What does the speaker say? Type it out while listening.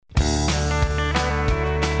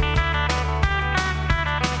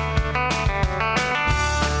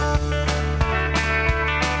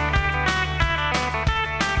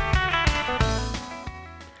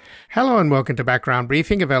Hello and welcome to Background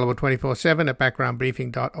Briefing, available 24/7 at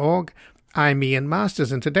backgroundbriefing.org. I'm Ian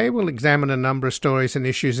Masters, and today we'll examine a number of stories and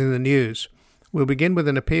issues in the news. We'll begin with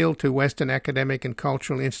an appeal to Western academic and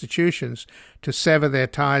cultural institutions to sever their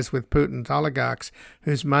ties with Putin's oligarchs,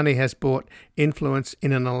 whose money has bought influence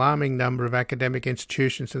in an alarming number of academic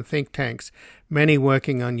institutions and think tanks, many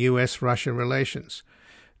working on U.S.-Russia relations.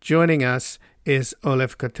 Joining us is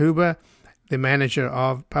Oleh Kotsyuba, the manager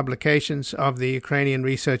of publications of the Ukrainian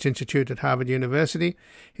Research Institute at Harvard University.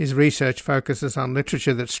 His research focuses on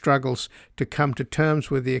literature that struggles to come to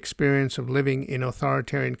terms with the experience of living in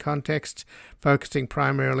authoritarian contexts, focusing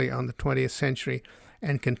primarily on the 20th century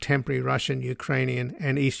and contemporary Russian, Ukrainian,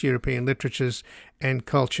 and East European literatures and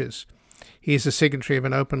cultures. He is a signatory of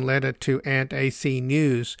an open letter to AC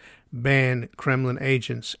News, Ban Kremlin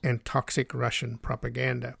Agents and Toxic Russian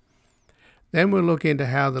Propaganda. Then we'll look into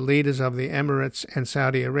how the leaders of the Emirates and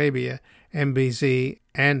Saudi Arabia, MBZ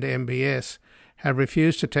and MBS, have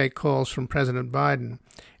refused to take calls from President Biden.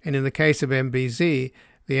 And in the case of MBZ,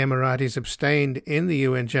 the Emiratis abstained in the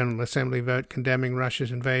UN General Assembly vote condemning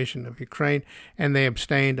Russia's invasion of Ukraine, and they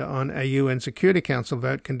abstained on a UN Security Council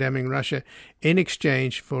vote condemning Russia in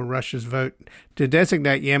exchange for Russia's vote to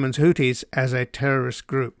designate Yemen's Houthis as a terrorist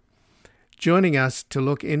group. Joining us to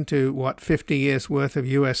look into what 50 years' worth of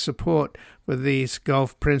U.S. support for these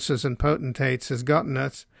Gulf princes and potentates has gotten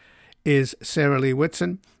us is Sarah Lee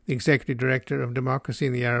Whitson, the Executive Director of Democracy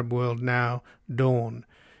in the Arab World Now, Dawn.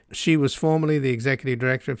 She was formerly the Executive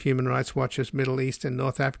Director of Human Rights Watch's Middle East and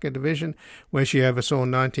North Africa Division, where she oversaw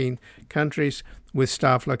 19 countries with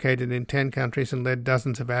staff located in 10 countries and led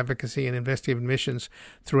dozens of advocacy and investigative missions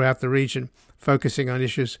throughout the region, focusing on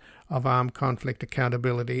issues of armed conflict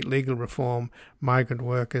accountability, legal reform, migrant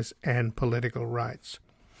workers, and political rights.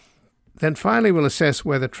 Then finally we'll assess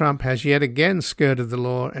whether Trump has yet again skirted the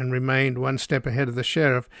law and remained one step ahead of the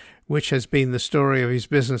sheriff, which has been the story of his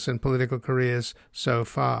business and political careers so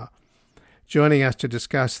far. Joining us to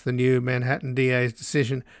discuss the new Manhattan DA's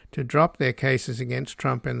decision to drop their cases against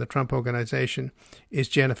Trump and the Trump Organization is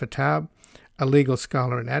Jennifer Taub, a legal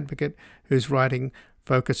scholar and advocate whose writing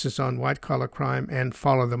focuses on white-collar crime and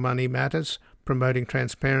follow-the-money matters, promoting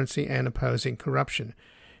transparency and opposing corruption.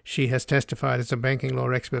 She has testified as a banking law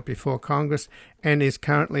expert before Congress and is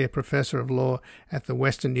currently a professor of law at the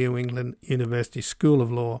Western New England University School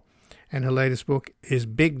of Law. And her latest book is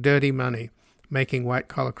Big Dirty Money, Making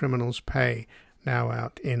White-Collar Criminals Pay, now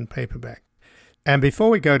out in paperback. And before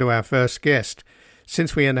we go to our first guest,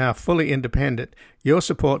 since we are now fully independent, your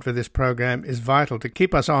support for this program is vital to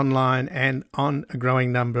keep us online and on a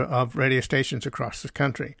growing number of radio stations across the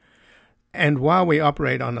country. And while we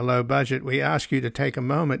operate on a low budget, we ask you to take a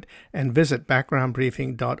moment and visit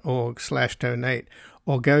backgroundbriefing.org/donate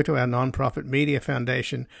or go to our nonprofit media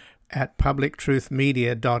foundation at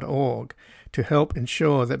publictruthmedia.org to help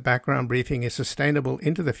ensure that Background Briefing is sustainable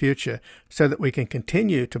into the future so that we can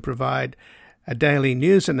continue to provide a daily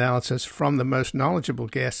news analysis from the most knowledgeable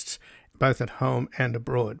guests, both at home and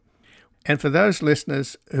abroad. And for those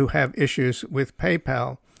listeners who have issues with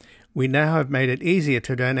PayPal, we now have made it easier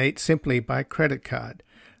to donate simply by credit card.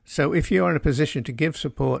 So if you are in a position to give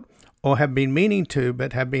support or have been meaning to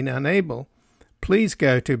but have been unable, please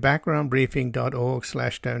go to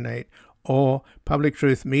backgroundbriefing.org/donate or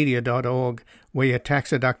publictruthmedia.org, where your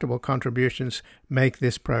tax-deductible contributions make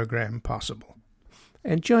this program possible.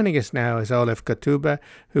 And joining us now is Oleh Kotsyuba,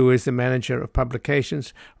 who is the manager of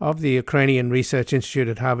publications of the Ukrainian Research Institute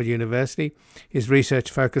at Harvard University. His research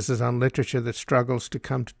focuses on literature that struggles to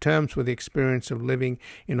come to terms with the experience of living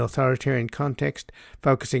in authoritarian context,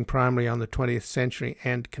 focusing primarily on the 20th century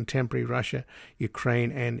and contemporary Russia,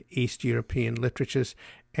 Ukraine, and East European literatures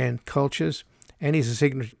and cultures. And he's a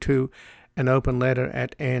signatory to an open letter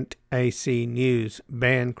at AC News,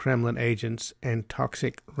 Ban Kremlin Agents and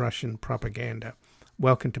Toxic Russian Propaganda.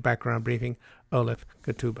 Welcome to Background Briefing, Oleh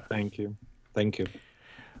Kotsyuba. Thank you.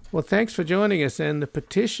 Well, thanks for joining us. And the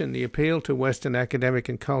petition, the appeal to Western academic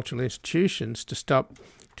and cultural institutions to stop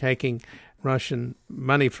taking Russian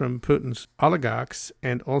money from Putin's oligarchs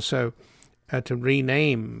and also to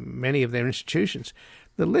rename many of their institutions.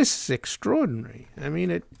 The list is extraordinary. I mean,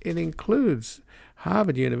 it includes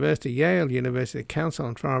Harvard University, Yale University, the Council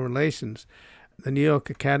on Foreign Relations, the New York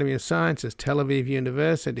Academy of Sciences, Tel Aviv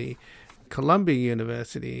University, Columbia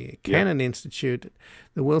University, Cannon Institute,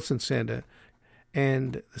 the Wilson Center,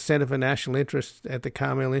 and the Center for National Interest at the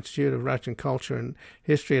Carmel Institute of Russian Culture and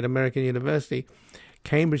History at American University,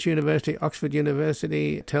 Cambridge University, Oxford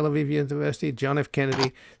University, Tel Aviv University, John F.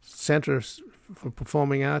 Kennedy Center for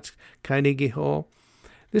Performing Arts, Carnegie Hall.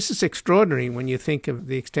 This is extraordinary when you think of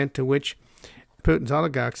the extent to which Putin's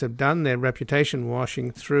oligarchs have done their reputation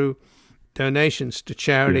washing through donations to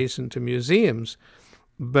charities and to museums.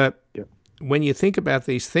 But when you think about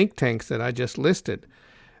these think tanks that I just listed,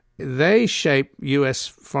 they shape U.S.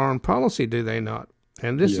 foreign policy, do they not?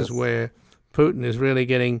 And this is where Putin is really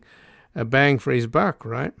getting a bang for his buck,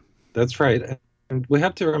 right? That's right. And we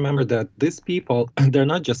have to remember that these people, they're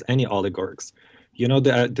not just any oligarchs. You know,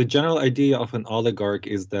 the general idea of an oligarch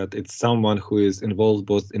is that it's someone who is involved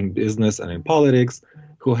both in business and in politics,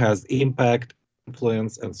 who has impact,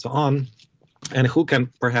 influence, and so on, and who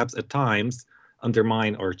can perhaps at times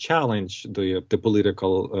undermine or challenge the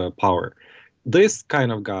political power. These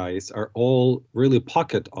kind of guys are all really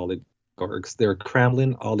pocket oligarchs. They're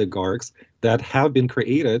Kremlin oligarchs that have been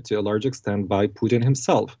created to a large extent by Putin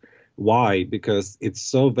himself. Why? Because it's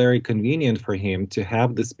so very convenient for him to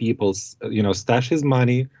have these people, stash his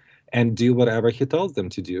money and do whatever he tells them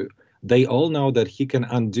to do. They all know that he can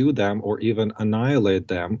undo them or even annihilate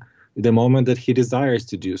them the moment that he desires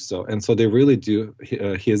to do so. And so they really do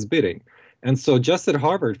his bidding. And so just at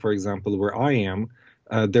Harvard, for example, where I am,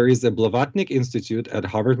 there is a Blavatnik Institute at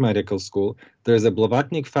Harvard Medical School. There's a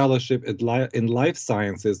Blavatnik Fellowship in Life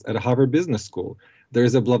Sciences at Harvard Business School.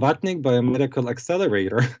 There's a Blavatnik Biomedical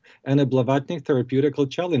Accelerator and a Blavatnik Therapeutical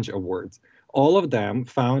Challenge Awards, all of them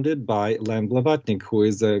founded by Len Blavatnik, who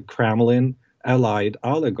is a Kremlin-allied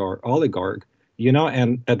oligarch. You know,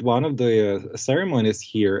 and at one of the ceremonies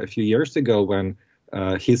here a few years ago when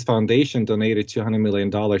his foundation donated $200 million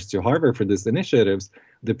to Harvard for these initiatives,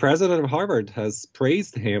 the president of Harvard has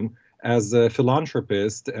praised him as a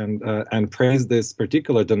philanthropist and praised this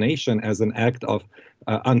particular donation as an act of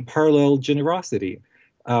unparalleled generosity,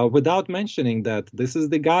 without mentioning that this is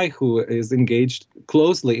the guy who is engaged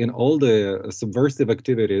closely in all the subversive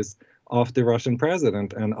activities of the Russian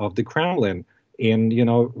president and of the Kremlin in,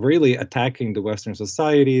 really attacking the Western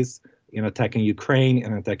societies, in attacking Ukraine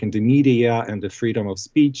and attacking the media and the freedom of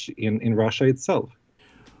speech in Russia itself.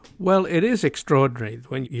 Well, it is extraordinary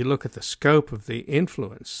when you look at the scope of the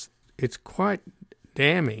influence. It's quite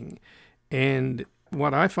damning. And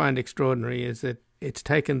what I find extraordinary is that it's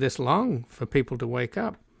taken this long for people to wake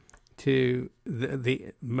up to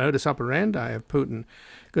the modus operandi of Putin.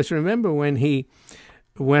 Because remember when he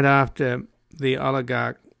went after the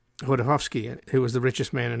oligarch Khodorkovsky, who was the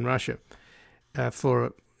richest man in Russia,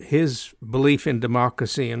 for his belief in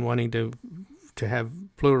democracy and wanting to have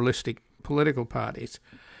pluralistic political parties.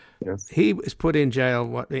 Yes. He was put in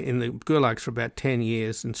jail in the gulags for about 10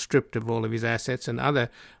 years and stripped of all of his assets, and other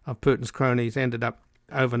of Putin's cronies ended up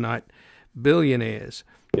overnight billionaires.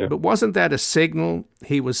 Yeah. But wasn't that a signal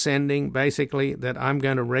he was sending, basically, that I'm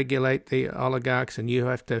going to regulate the oligarchs and you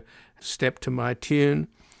have to step to my tune?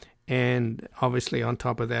 And obviously on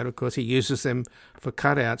top of that, of course, he uses them for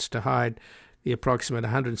cutouts to hide the approximate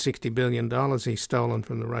 $160 billion he's stolen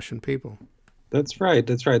from the Russian people. That's right.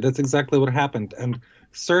 That's exactly what happened. And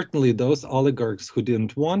certainly those oligarchs who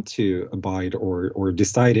didn't want to abide or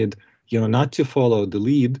decided, not to follow the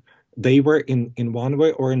lead, they were in one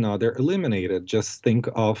way or another eliminated. Just think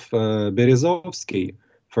of Berezovsky,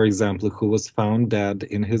 for example, who was found dead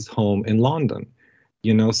in his home in London.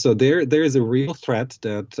 So there is a real threat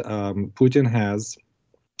that Putin has,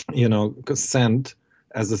 sent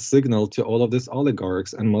as a signal to all of these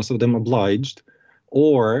oligarchs, and most of them obliged,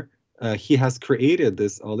 or he has created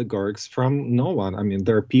these oligarchs from no one. I mean,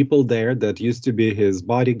 there are people there that used to be his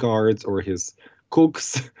bodyguards or his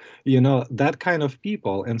cooks, that kind of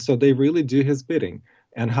people. And so they really do his bidding.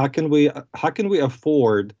 And how can we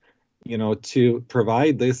afford, to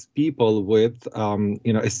provide these people with,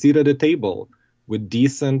 a seat at the table with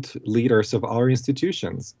decent leaders of our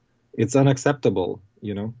institutions? It's unacceptable,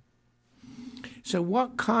 So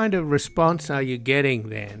what kind of response are you getting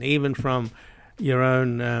then, even from your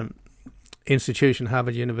own institution,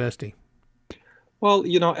 Harvard University? Well,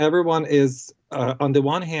 everyone is, on the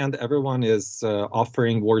one hand, everyone is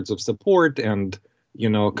offering words of support and,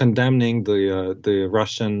 condemning the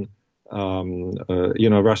Russian,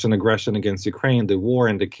 Russian aggression against Ukraine, the war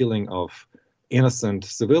and the killing of innocent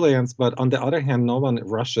civilians. But on the other hand, no one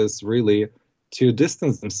rushes really to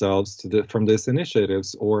distance themselves from these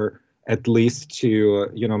initiatives, or at least to,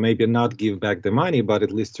 maybe not give back the money, but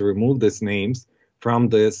at least to remove these names from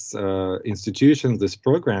these institutions, these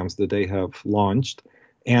programs that they have launched,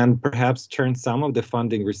 and perhaps turn some of the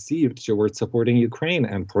funding received towards supporting Ukraine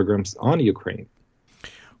and programs on Ukraine.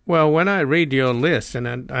 Well, when I read your list,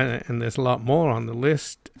 and there's a lot more on the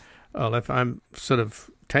list, Oleh, I'm sort of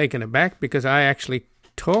taken aback because I actually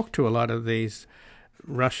talked to a lot of these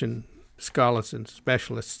Russian scholars and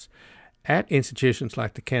specialists at institutions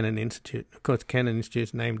like the Kennan Institute. Of course, the Kennan Institute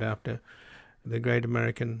is named after the great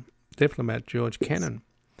American diplomat George Kennan.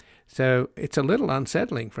 So it's a little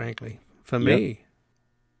unsettling, frankly, for Yep. me.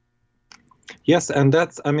 Yes, and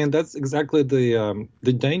that's exactly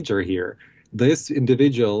the danger here. These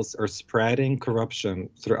individuals are spreading corruption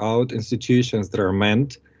throughout institutions that are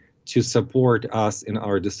meant to support us in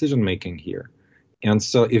our decision making here. And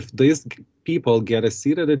so if these people get a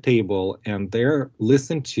seat at the table and they're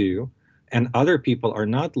listened to, and other people are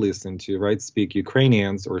not listened to, right, speak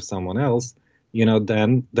Ukrainians or someone else, then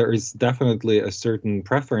there is definitely a certain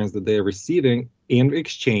preference that they are receiving in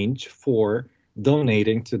exchange for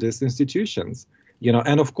donating to these institutions.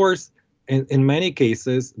 And of course, in many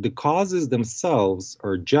cases, the causes themselves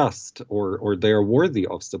are just or they are worthy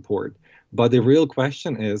of support. But the real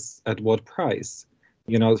question is, at what price?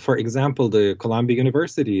 For example, the Columbia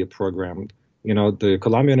University program, the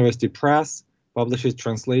Columbia University Press publishes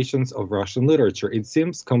translations of Russian literature. It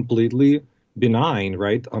seems completely benign,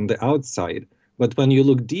 right, on the outside. But when you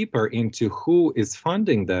look deeper into who is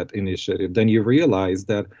funding that initiative, then you realize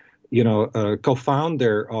that, a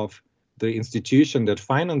co-founder of the institution that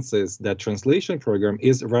finances that translation program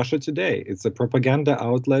is Russia Today. It's a propaganda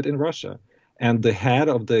outlet in Russia. And the head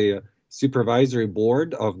of the supervisory board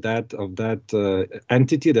of that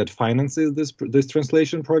entity that finances this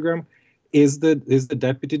translation program is the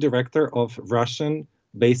deputy director of Russian,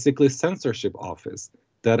 basically, censorship office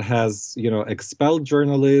that has expelled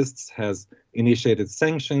journalists, has initiated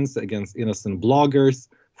sanctions against innocent bloggers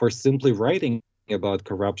for simply writing about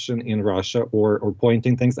corruption in Russia or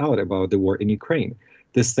pointing things out about the war in Ukraine.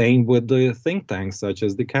 The same with the think tanks such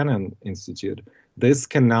as the Kennan Institute. This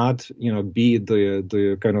cannot, be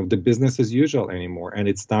the kind of the business as usual anymore. And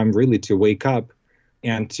it's time really to wake up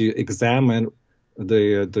and to examine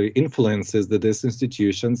the influences that these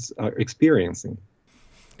institutions are experiencing.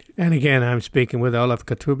 And again, I'm speaking with Oleh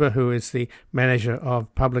Kotsyuba, who is the manager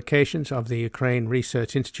of publications of the Ukraine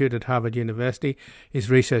Research Institute at Harvard University. His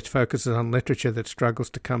research focuses on literature that struggles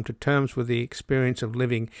to come to terms with the experience of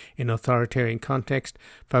living in authoritarian context,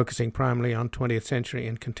 focusing primarily on 20th century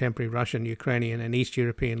and contemporary Russian, Ukrainian, and East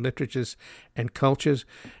European literatures and cultures.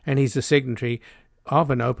 And he's the signatory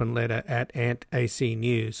of an open letter at Ant-AC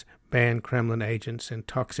News, Ban Kremlin Agents and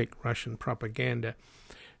Toxic Russian Propaganda.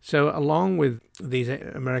 So along with these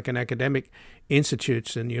American academic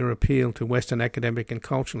institutes and your appeal to Western academic and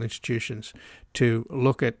cultural institutions to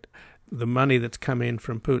look at the money that's come in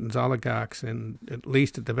from Putin's oligarchs and at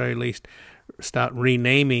the very least, start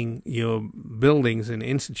renaming your buildings and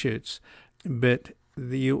institutes, but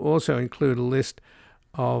you also include a list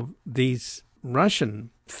of these Russian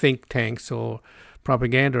think tanks or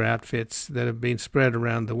propaganda outfits that have been spread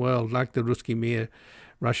around the world, like the Ruski Mir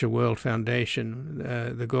Russia World Foundation,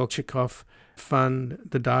 the Gorchakov Fund,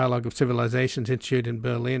 the Dialogue of Civilizations Institute in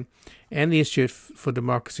Berlin, and the Institute for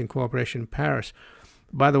Democracy and Cooperation in Paris.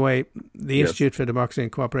 By the way, the Yes. Institute for Democracy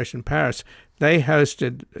and Cooperation in Paris, they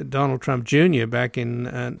hosted Donald Trump Jr. back in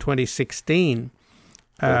 2016,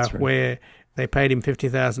 That's right. where they paid him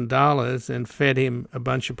 $50,000 and fed him a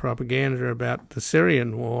bunch of propaganda about the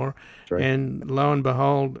Syrian war. Right. And lo and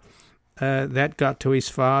behold, that got to his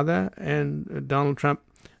father, and Donald Trump,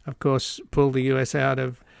 of course, pulled the U.S.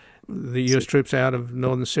 troops out of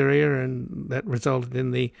northern Syria, and that resulted in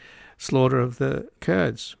the slaughter of the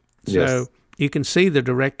Kurds. So Yes. you can see the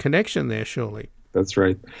direct connection there, surely. That's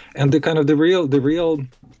right. And the real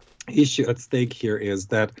issue at stake here is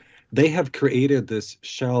that they have created this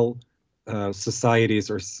shell societies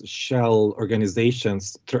or shell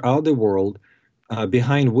organizations throughout the world,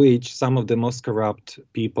 behind which some of the most corrupt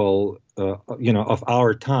people, of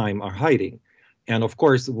our time are hiding. And of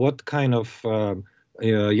course, what kind of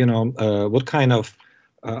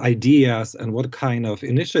ideas and what kind of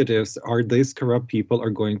initiatives are these corrupt people are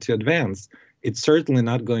going to advance? It's certainly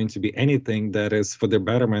not going to be anything that is for the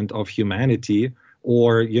betterment of humanity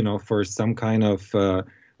or, for some kind of,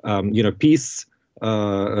 peace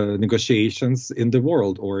negotiations in the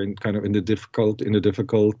world or in the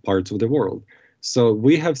difficult parts of the world. So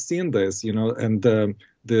we have seen this, and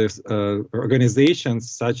the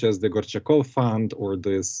organizations such as the Gorchakov Fund or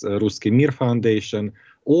this Ruski Mir Foundation,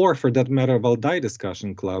 or for that matter, Valdai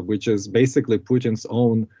Discussion Club, which is basically Putin's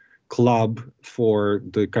own club for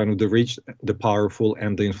the rich, the powerful,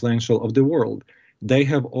 and the influential of the world. They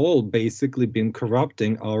have all basically been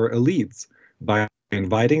corrupting our elites by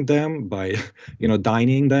inviting them, by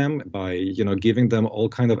dining them, by giving them all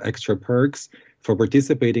kind of extra perks for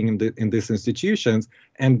participating in these institutions.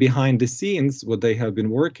 And behind the scenes, what they have been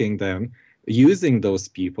working then, using those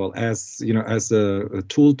people as a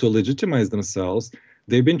tool to legitimize themselves,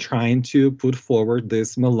 they've been trying to put forward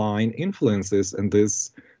these malign influences and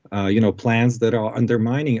these plans that are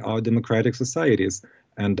undermining our democratic societies.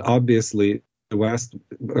 And obviously, the West,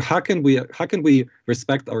 how can we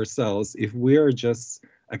respect ourselves if we are just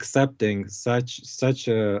accepting such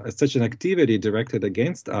an activity directed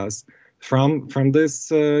against us from this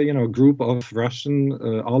group of Russian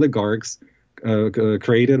oligarchs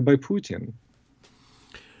created by Putin?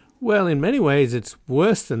 Well, in many ways, it's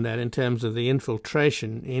worse than that in terms of the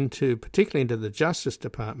infiltration into, particularly into the Justice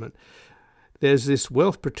Department. There's this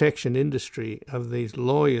wealth protection industry of these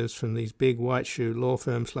lawyers from these big white shoe law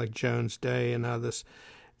firms like Jones Day and others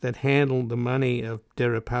that handle the money of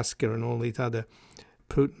Deripaska and all these other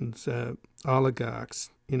Putin's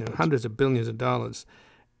oligarchs, hundreds of billions of dollars.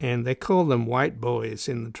 And they call them white boys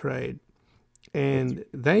in the trade. And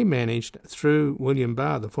they managed, through William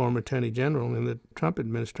Barr, the former Attorney General in the Trump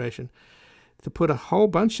administration, to put a whole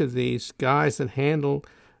bunch of these guys that handle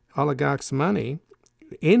oligarchs' money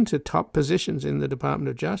into top positions in the Department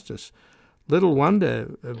of Justice. Little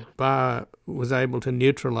wonder Barr was able to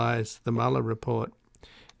neutralize the Mueller report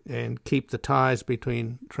and keep the ties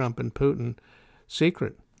between Trump and Putin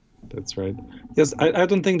secret. That's right. Yes, I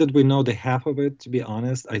don't think that we know the half of it, to be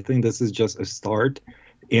honest. I think this is just a start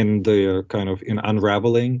in the in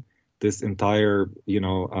unraveling this entire,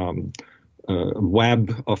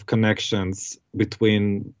 web of connections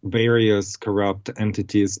between various corrupt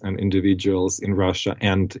entities and individuals in Russia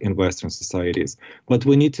and in Western societies. But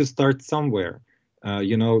we need to start somewhere.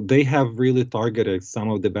 They have really targeted some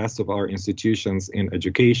of the best of our institutions in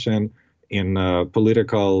education, in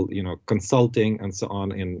political, consulting, and so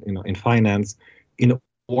on, in finance, in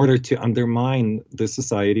order to undermine the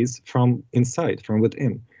societies from inside, from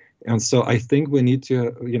within. And so I think we need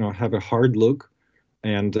to, have a hard look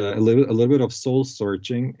and a little bit of soul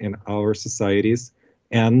searching in our societies,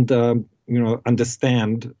 and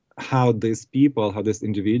understand how these people, how these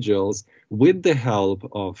individuals, with the help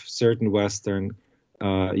of certain Western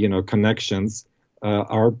connections,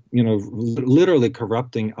 are literally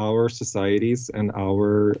corrupting our societies and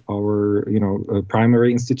our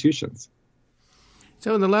primary institutions.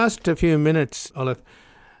 So in the last few minutes, Oleh,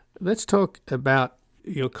 let's talk about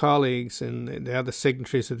your colleagues and the other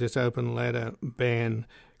signatories of this open letter ban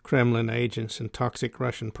Kremlin agents and toxic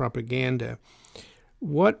Russian propaganda.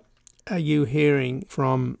 What are you hearing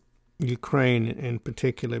from Ukraine in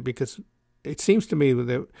particular? Because it seems to me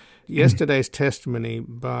that yesterday's testimony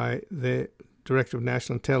by the Director of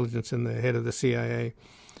National Intelligence and the head of the CIA,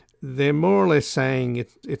 they're more or less saying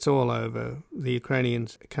it's all over. The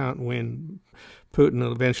Ukrainians can't win. Putin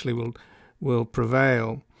eventually will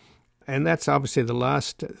prevail. And that's obviously the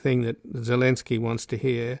last thing that Zelensky wants to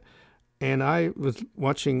hear. And I was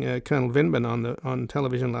watching Colonel Vindman on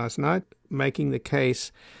television last night making the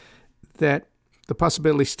case that the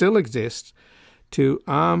possibility still exists to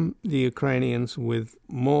arm the Ukrainians with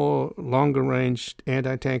more longer-range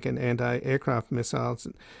anti-tank and anti-aircraft missiles.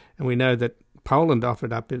 And we know that Poland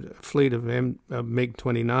offered up a fleet of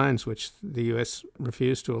MiG-29s, which the U.S.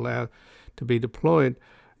 refused to allow to be deployed.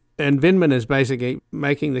 And Vindman is basically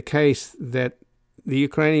making the case that the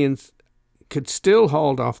Ukrainians could still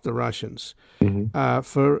hold off the Russians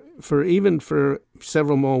for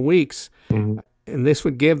several more weeks. Mm-hmm. And this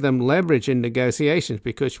would give them leverage in negotiations,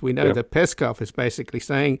 because we know that Peskov is basically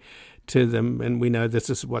saying to them, and we know this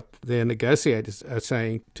is what their negotiators are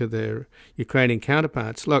saying to their Ukrainian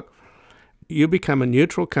counterparts, look, you become a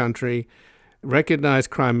neutral country, recognize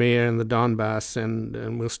Crimea and the Donbass,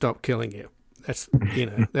 and we'll stop killing you. That's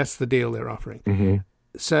that's the deal they're offering. Mm-hmm.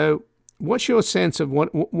 So what's your sense of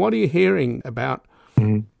what are you hearing about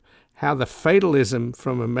how the fatalism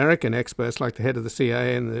from American experts like the head of the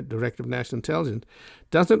CIA and the Director of National Intelligence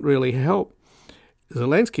doesn't really help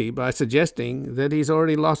Zelensky by suggesting that he's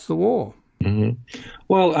already lost the war? Mm-hmm.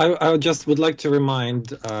 Well, I just would like to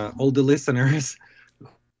remind all the listeners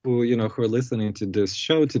who are listening to this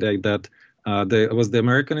show today that there was the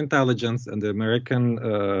American intelligence and the American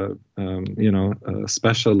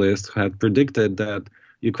specialists who had predicted that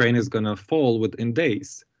Ukraine is going to fall within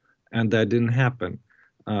days, and that didn't happen.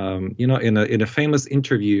 In a famous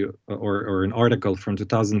interview or an article from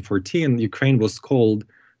 2014, Ukraine was called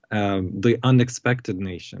the unexpected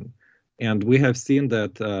nation. And we have seen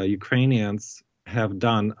that Ukrainians have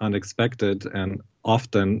done unexpected and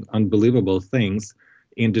often unbelievable things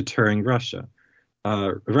in deterring Russia.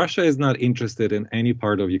 Russia is not interested in any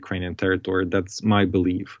part of Ukrainian territory. That's my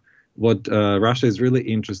belief. What Russia is really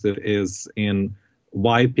interested is in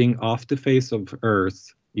wiping off the face of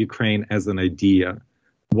earth Ukraine as an idea.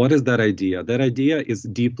 What is that idea? That idea is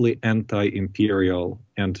deeply anti-imperial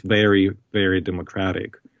and very, very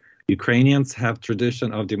democratic. Ukrainians have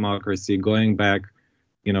tradition of democracy going back,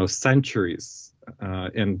 centuries,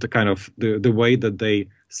 and the way that they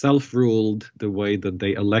self-ruled, the way that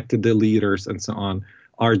they elected the leaders and so on,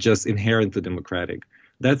 are just inherently democratic.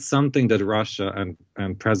 That's something that Russia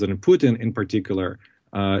and President Putin in particular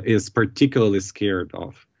is particularly scared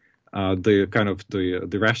of.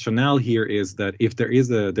 The rationale here is that if there is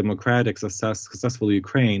a democratic, successful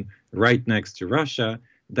Ukraine right next to Russia,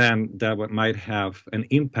 then that might have an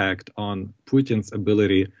impact on Putin's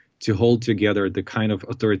ability to hold together the kind of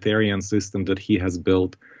authoritarian system that he has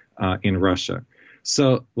built in Russia.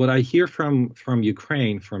 So what I hear from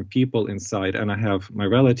Ukraine, from people inside, and I have my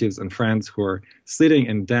relatives and friends who are sitting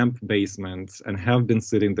in damp basements and have been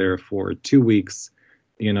sitting there for 2 weeks,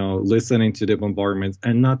 listening to the bombardments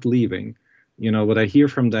and not leaving. What I hear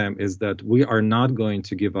from them is that we are not going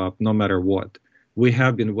to give up no matter what. We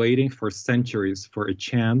have been waiting for centuries for a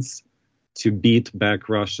chance to beat back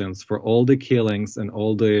Russians for all the killings and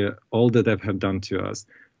all that they have done to us.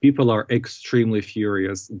 People are extremely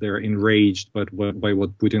furious. They're enraged by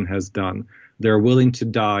what Putin has done. They're willing to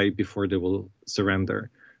die before they will surrender.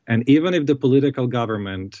 And even if the political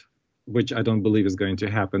government, which I don't believe is going to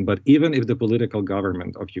happen, but even if the political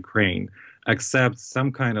government of Ukraine accepts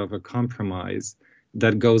some kind of a compromise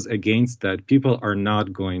that goes against that, people are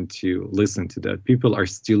not going to listen to that. People are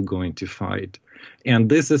still going to fight. And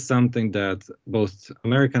this is something that both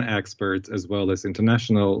American experts as well as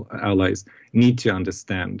international allies need to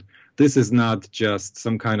understand. This is not just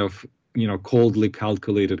some kind of, coldly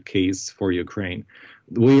calculated case for Ukraine.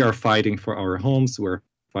 We are fighting for our homes. We're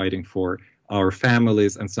fighting for our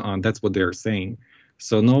families and so on. That's what they're saying.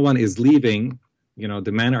 So no one is leaving.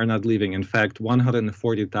 The men are not leaving. In fact,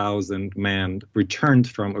 140,000 men returned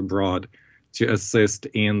from abroad to assist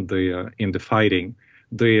in the fighting.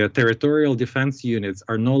 The territorial defense units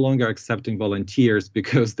are no longer accepting volunteers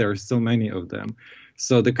because there are so many of them.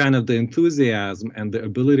 So the enthusiasm and the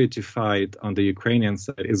ability to fight on the Ukrainian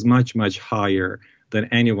side is much, much higher than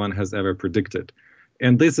anyone has ever predicted.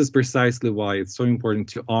 And this is precisely why it's so important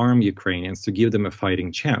to arm Ukrainians, to give them a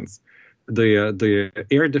fighting chance. The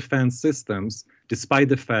air defense systems, despite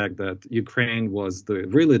the fact that Ukraine was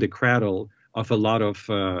really the cradle of a lot of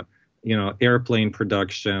airplane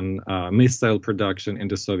production, missile production in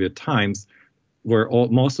the Soviet times, where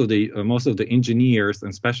most of the engineers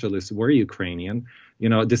and specialists were Ukrainian.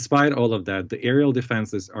 Despite all of that, the aerial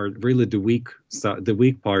defenses are really the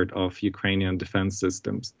weak part of Ukrainian defense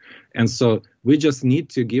systems, and so we just need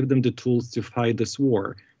to give them the tools to fight this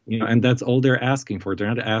war. And that's all they're asking for.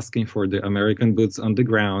 They're not asking for the American boots on the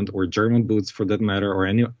ground or German boots for that matter or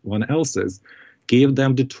anyone else's. Give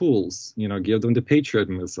them the tools, give them the Patriot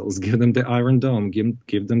missiles, give them the Iron Dome,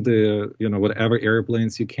 give them the, whatever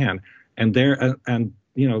airplanes you can. And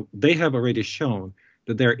they have already shown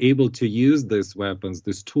that they're able to use these weapons,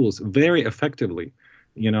 these tools very effectively,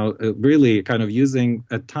 really kind of using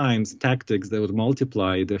at times tactics that would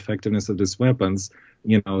multiply the effectiveness of these weapons,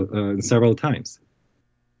 several times.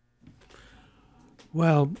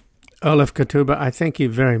 Well, Oleh Kotsyuba, I thank you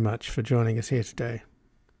very much for joining us here today.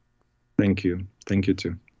 Thank you. Thank you,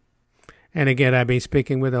 too. And again, I've been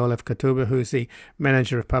speaking with Oleh Kotsyuba, who's the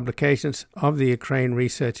Manager of Publications of the Ukraine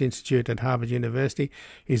Research Institute at Harvard University.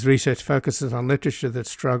 His research focuses on literature that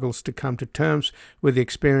struggles to come to terms with the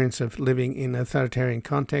experience of living in an authoritarian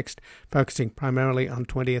context, focusing primarily on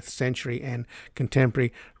 20th century and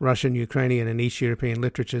contemporary Russian, Ukrainian, and East European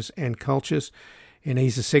literatures and cultures. And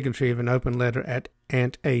he's a signatory of an open letter at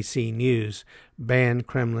AC News, Ban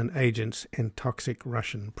Kremlin Agents and Toxic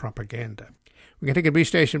Russian Propaganda. We're going to take a brief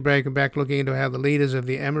station break and back looking into how the leaders of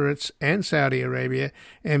the Emirates and Saudi Arabia,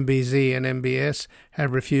 MBZ and MBS,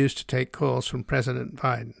 have refused to take calls from President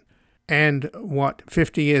Biden, and what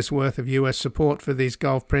 50 years' worth of U.S. support for these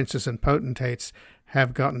Gulf princes and potentates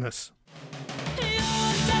have gotten us. Your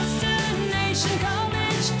destination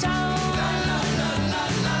college town.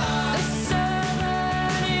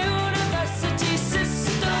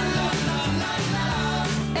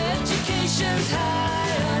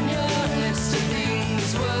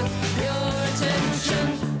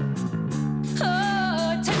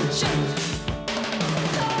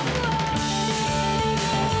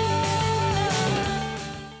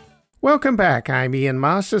 Welcome back. I'm Ian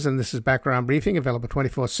Masters, and this is Background Briefing, available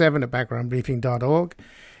 24/7 at backgroundbriefing.org.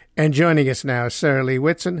 And joining us now is Sarah Lee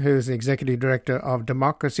Whitson, who is the Executive Director of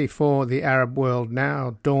Democracy for the Arab World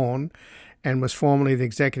Now, DAWN, and was formerly the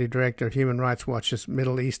Executive Director of Human Rights Watch's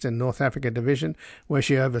Middle East and North Africa Division, where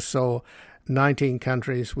she oversaw 19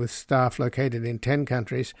 countries with staff located in 10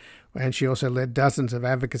 countries, and she also led dozens of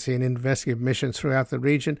advocacy and investigative missions throughout the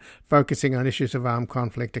region, focusing on issues of armed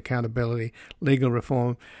conflict, accountability, legal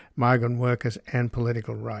reform, migrant workers, and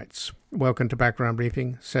political rights. Welcome to Background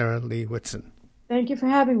Briefing, Sarah Lee Whitson. Thank you for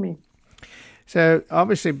having me. So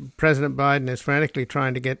obviously President Biden is frantically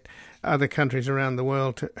trying to get other countries around the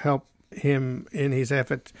world to help him in his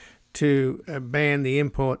effort to ban the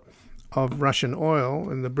import of Russian oil,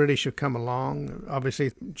 and the British have come along.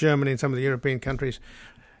 Obviously Germany and some of the European countries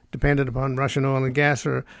dependent upon Russian oil and gas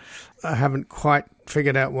haven't quite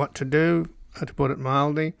figured out what to do, to put it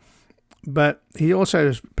mildly. But he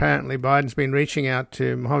also, apparently, Biden's been reaching out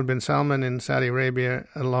to Mohammed bin Salman in Saudi Arabia,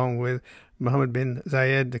 along with Mohammed bin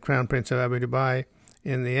Zayed, the Crown Prince of Abu Dhabi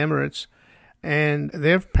in the Emirates. And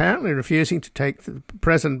they're apparently refusing to take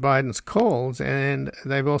President Biden's calls, and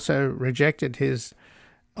they've also rejected his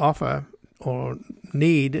offer or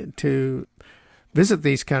need to visit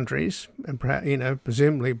these countries and,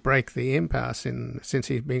 presumably break the impasse since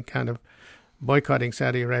he's been kind of boycotting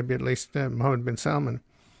Saudi Arabia, at least Mohammed bin Salman.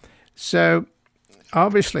 So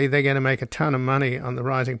obviously they're going to make a ton of money on the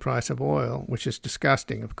rising price of oil, which is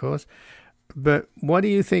disgusting, of course. But what do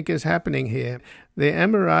you think is happening here? The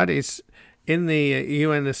Emiratis, in the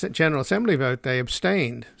UN General Assembly vote, they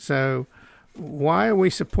abstained. So why are we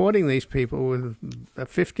supporting these people with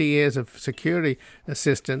 50 years of security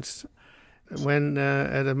assistance when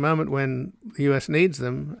at a moment when the U.S. needs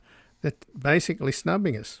them, they're basically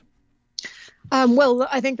snubbing us? Well,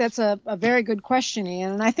 I think that's a very good question,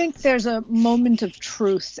 Ian. And I think there's a moment of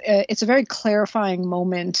truth. It's a very clarifying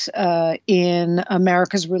moment in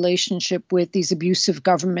America's relationship with these abusive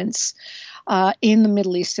governments in the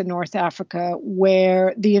Middle East and North Africa,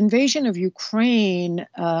 where the invasion of Ukraine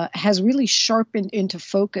has really sharpened into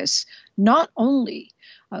focus not only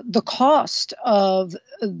the cost of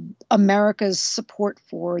America's support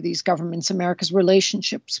for these governments, America's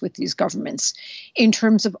relationships with these governments, in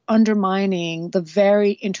terms of undermining the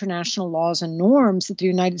very international laws and norms that the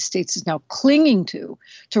United States is now clinging to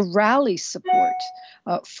rally support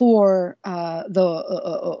for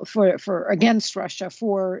against Russia,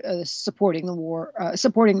 for supporting the war,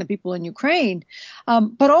 supporting the people in Ukraine,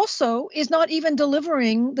 but also is not even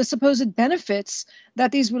delivering the supposed benefits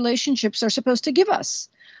that these relationships are supposed to give us.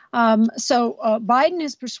 So Biden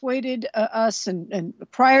has persuaded us, and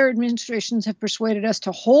prior administrations have persuaded us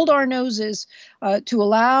to hold our noses, to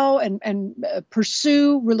allow and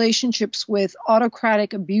pursue relationships with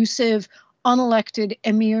autocratic, abusive, unelected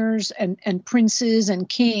emirs and princes and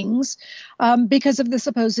kings because of the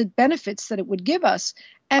supposed benefits that it would give us.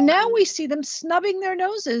 And now we see them snubbing their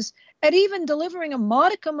noses at even delivering a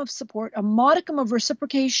modicum of support, a modicum of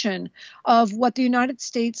reciprocation of what the United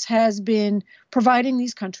States has been providing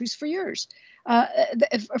these countries for years.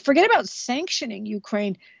 Forget about sanctioning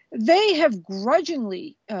Ukraine. They have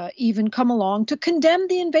grudgingly even come along to condemn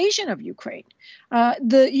the invasion of Ukraine.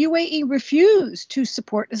 The UAE refused to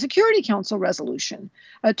support a Security Council resolution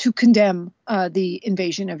to condemn the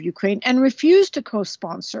invasion of Ukraine and refused to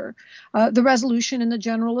co-sponsor the resolution in the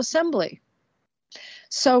General Assembly.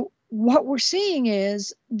 So what we're seeing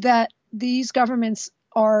is that these governments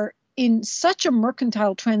are in such a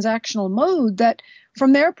mercantile transactional mode that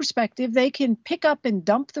from their perspective, they can pick up and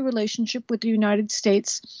dump the relationship with the United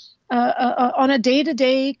States on a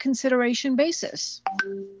day-to-day consideration basis.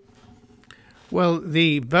 Well,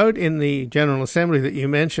 the vote in the General Assembly that you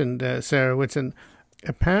mentioned, Sarah Whitson,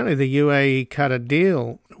 apparently the UAE cut a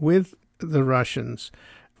deal with the Russians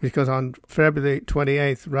because on February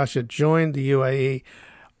 28th, Russia joined the UAE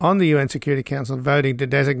on the UN Security Council, voting to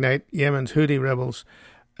designate Yemen's Houthi rebels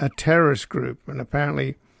a terrorist group. And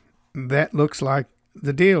apparently that looks like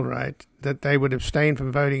the deal, right? That they would abstain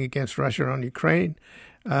from voting against Russia on Ukraine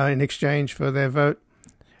in exchange for their vote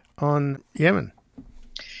on Yemen.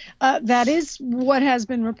 That is what has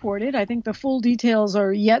been reported. I think the full details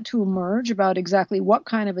are yet to emerge about exactly what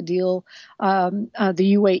kind of a deal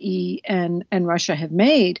the UAE and Russia have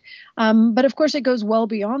made. But of course, it goes well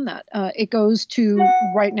beyond that. It goes to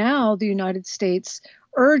right now the United States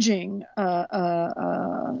urging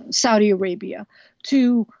Saudi Arabia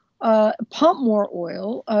to pump more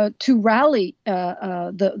oil, to rally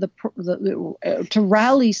to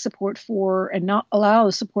rally support for and not allow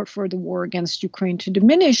the support for the war against Ukraine to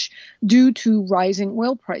diminish due to rising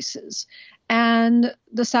oil prices, and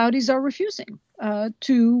the Saudis are refusing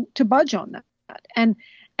to budge on that.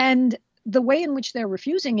 And the way in which they're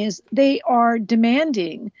refusing is they are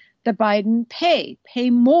demanding that Biden pay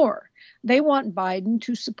more. They want Biden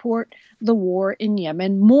to support the war in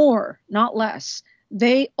Yemen more, not less.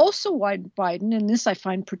 They also want Biden, and this I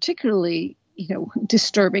find particularly,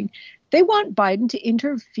 disturbing. They want Biden to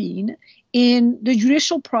intervene in the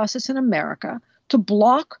judicial process in America to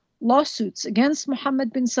block lawsuits against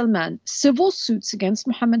Mohammed bin Salman, civil suits against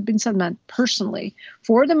Mohammed bin Salman personally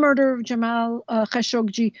for the murder of Jamal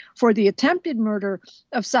Khashoggi, for the attempted murder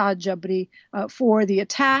of Saad Jabri, for the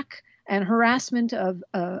attack and harassment of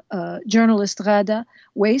journalist Rada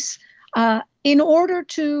Weiss in order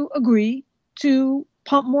to agree to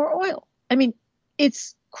pump more oil. I mean,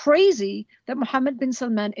 it's crazy that Mohammed bin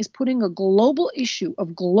Salman is putting a global issue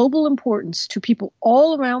of global importance to people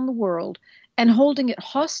all around the world and holding it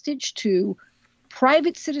hostage to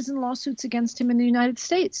private citizen lawsuits against him in the United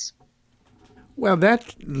States. Well,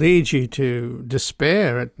 that leads you to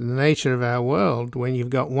despair at the nature of our world when you've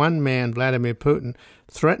got one man, Vladimir Putin,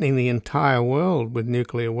 threatening the entire world with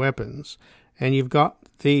nuclear weapons, and you've got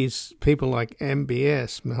these people like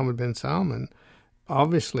MBS, Mohammed bin Salman,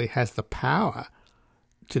 obviously has the power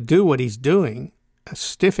to do what he's doing,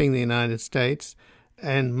 stiffing the United States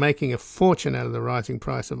and making a fortune out of the rising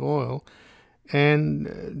price of oil,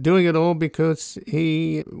 and doing it all because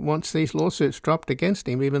he wants these lawsuits dropped against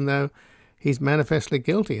him, even though he's manifestly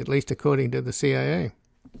guilty, at least according to the CIA.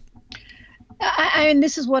 And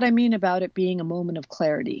this is what I mean about it being a moment of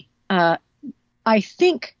clarity. I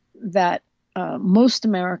think that most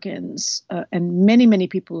Americans and many, many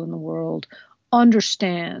people in the world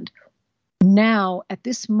understand now at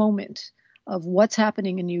this moment of what's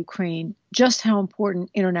happening in Ukraine, just how important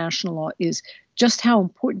international law is, just how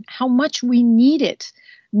important, how much we need it,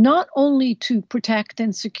 not only to protect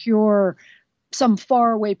and secure some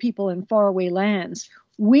faraway people in faraway lands.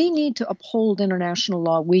 We need to uphold international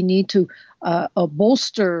law. We need to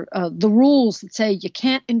bolster the rules that say you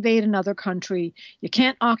can't invade another country, you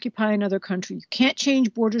can't occupy another country, you can't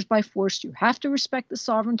change borders by force, you have to respect the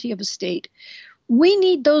sovereignty of a state. We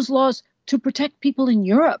need those laws to protect people in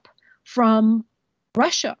Europe from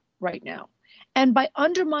Russia right now. And by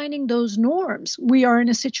undermining those norms, we are in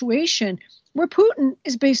a situation where Putin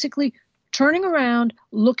is basically turning around,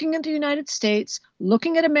 looking at the United States,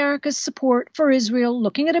 looking at America's support for Israel,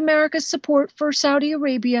 looking at America's support for Saudi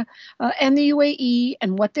Arabia and the UAE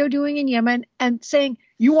and what they're doing in Yemen, and saying,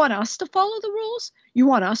 you want us to follow the rules? You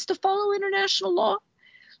want us to follow international law?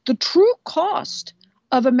 The true cost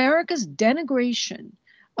of America's denigration,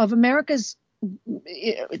 of America's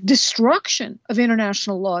destruction of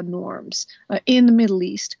international law norms in the Middle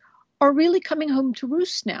East are really coming home to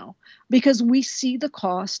roost now, because we see the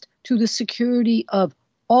cost to the security of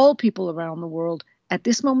all people around the world at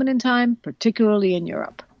this moment in time, particularly in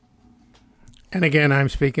Europe. And again, I'm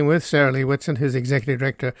speaking with Sarah Lee Whitson, who's Executive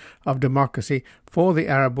Director of Democracy for the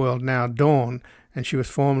Arab World Now, Dawn, and she was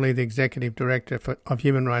formerly the Executive Director of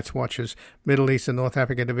Human Rights Watch's Middle East and North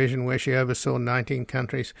Africa Division, where she oversaw 19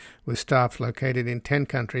 countries with staff located in 10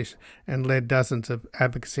 countries and led dozens of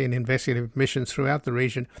advocacy and investigative missions throughout the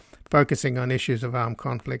region, focusing on issues of armed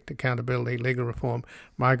conflict, accountability, legal reform,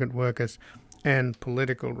 migrant workers, and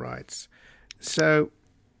political rights. So,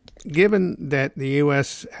 given that the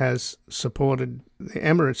U.S. has supported the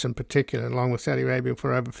Emirates in particular, along with Saudi Arabia,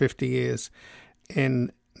 for over 50 years,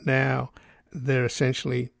 and now they're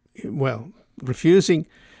essentially, refusing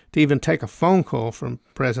to even take a phone call from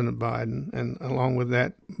President Biden, and along with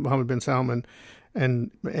that, Mohammed bin Salman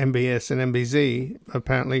and MBS and MBZ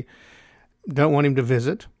apparently don't want him to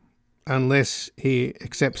visit unless he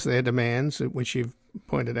accepts their demands, which you've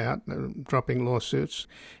pointed out, dropping lawsuits,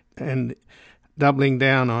 and doubling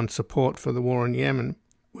down on support for the war in Yemen,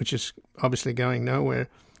 which is obviously going nowhere,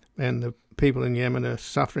 and the people in Yemen are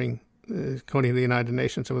suffering, according to the United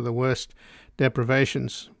Nations, some of the worst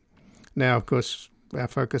deprivations. Now, of course, our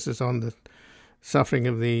focus is on the suffering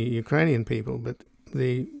of the Ukrainian people, but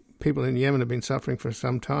the people in Yemen have been suffering for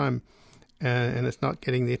some time, and it's not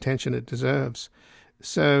getting the attention it deserves.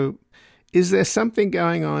 So is there something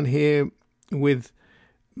going on here with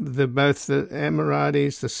both the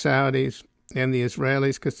Emiratis, the Saudis, and the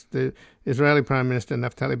Israelis? Because the Israeli Prime Minister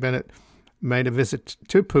Naftali Bennett made a visit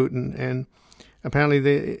to Putin, and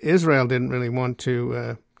apparently Israel didn't really want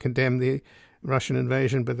to condemn the Russian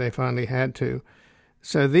invasion, but they finally had to.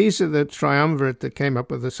 So these are the triumvirate that came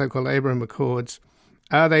up with the so-called Abraham Accords.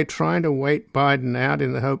 Are they trying to wait Biden out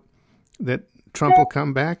in the hope that Trump will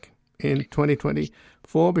come back in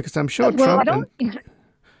 2024? Because I'm sure Trump... I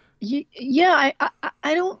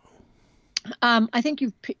don't. I think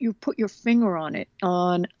you've put your finger on it,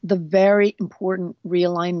 on the very important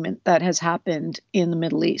realignment that has happened in the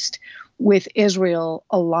Middle East, with Israel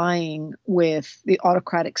allying with the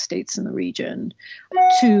autocratic states in the region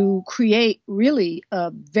to create really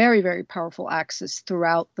a very, very powerful axis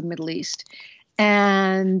throughout the Middle East.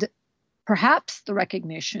 And perhaps the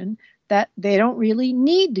recognition that they don't really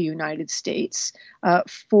need the United States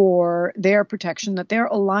for their protection, that their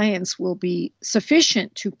alliance will be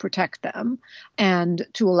sufficient to protect them and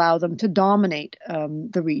to allow them to dominate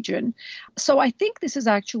the region. So I think this is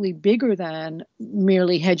actually bigger than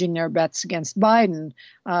merely hedging their bets against Biden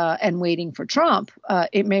and waiting for Trump.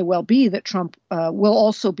 It may well be that Trump will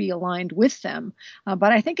also be aligned with them,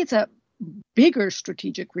 but I think it's a bigger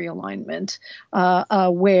strategic realignment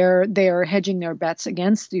where they're hedging their bets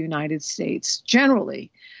against the United States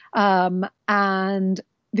generally. And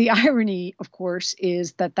the irony, of course,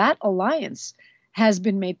 is that that alliance has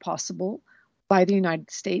been made possible by the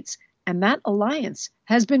United States, and that alliance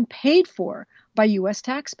has been paid for by U.S.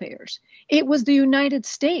 taxpayers. It was the United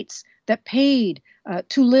States that paid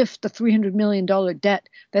to lift the $300 million debt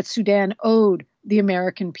that Sudan owed the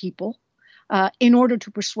American people in order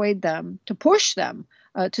to persuade them, to push them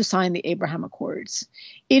to sign the Abraham Accords.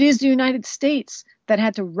 It is the United States that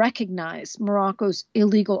had to recognize Morocco's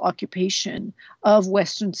illegal occupation of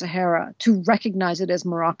Western Sahara, to recognize it as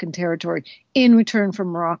Moroccan territory in return for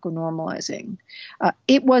Morocco normalizing.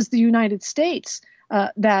 It was the United States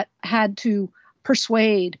that had to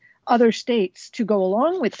persuade other states to go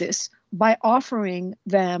along with this by offering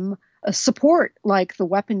them support, like the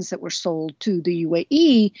weapons that were sold to the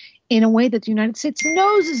UAE, in a way that the United States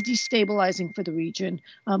knows is destabilizing for the region,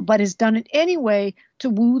 but has done it anyway to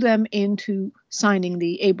woo them into signing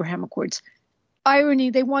the Abraham Accords. Irony,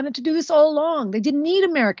 they wanted to do this all along. They didn't need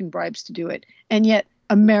American bribes to do it, and yet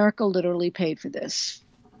America literally paid for this.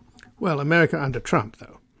 Well, America under Trump,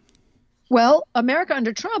 though. Well, America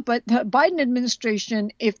under Trump, but the Biden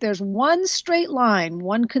administration, if there's one straight line,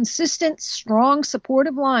 one consistent, strong,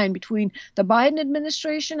 supportive line between the Biden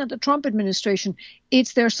administration and the Trump administration,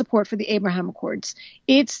 it's their support for the Abraham Accords.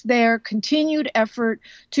 It's their continued effort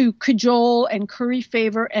to cajole and curry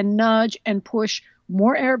favor and nudge and push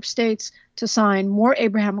more Arab states to sign more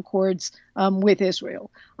Abraham Accords with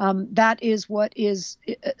Israel. That is what is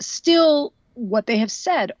still what they have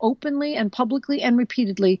said openly and publicly and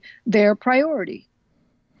repeatedly their priority.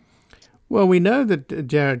 Well, we know that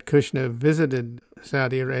Jared Kushner visited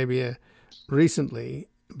Saudi Arabia recently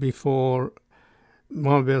before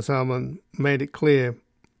Mohammed bin Salman made it clear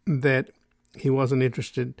that he wasn't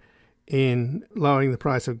interested in lowering the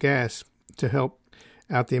price of gas to help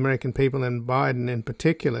out the American people and Biden in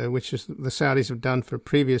particular, which is the Saudis have done for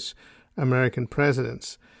previous American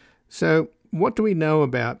presidents. So what do we know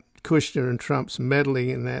about Kushner and Trump's meddling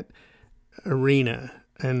in that arena?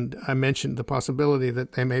 And I mentioned the possibility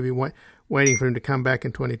that they may be waiting for him to come back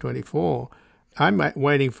in 2024. I'm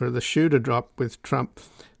waiting for the shoe to drop with Trump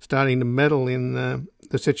starting to meddle in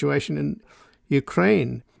the situation in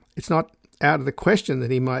Ukraine. It's not out of the question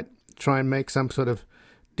that he might try and make some sort of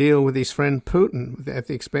deal with his friend Putin at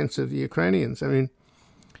the expense of the Ukrainians. I mean,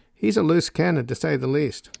 he's a loose cannon, to say the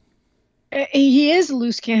least. He is a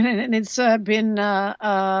loose cannon, and it's been,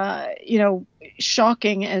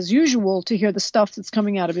 shocking as usual to hear the stuff that's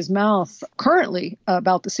coming out of his mouth currently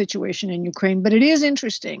about the situation in Ukraine. But it is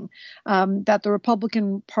interesting that the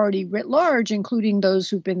Republican Party writ large, including those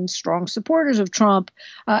who've been strong supporters of Trump,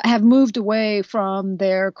 have moved away from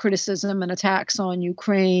their criticism and attacks on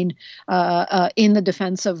Ukraine in the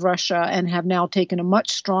defense of Russia and have now taken a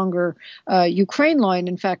much stronger Ukraine line.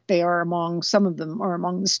 In fact, some of them are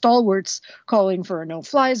among the stalwarts, calling for a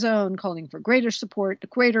no-fly zone, calling for greater support,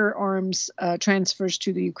 greater arms transfers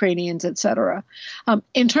to the Ukrainians, etc.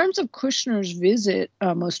 In terms of Kushner's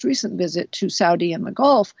most recent visit to Saudi and the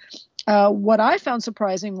Gulf, what I found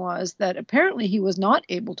surprising was that apparently he was not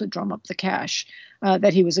able to drum up the cash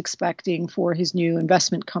that he was expecting for his new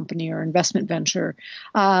investment company or investment venture,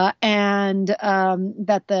 and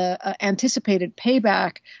that the anticipated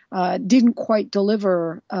payback didn't quite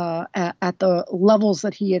deliver at the levels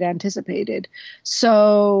that he had anticipated.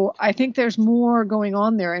 So I think there's more going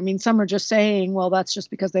on there. I mean, some are just saying, well, that's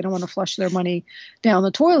just because they don't want to flush their money down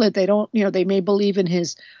the toilet. They don't, they may believe in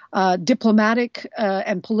his diplomatic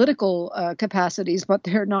and political capacities, but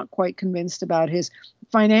they're not quite convinced about his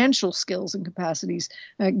financial skills and capacities,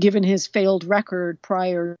 given his failed record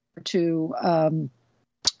prior to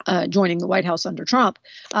joining the White House under Trump.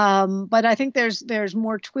 But I think there's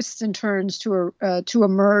more twists and turns to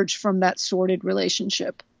emerge from that sordid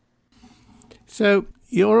relationship. So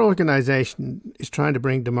your organization is trying to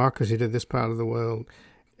bring democracy to this part of the world,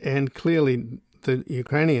 and clearly the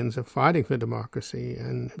Ukrainians are fighting for democracy,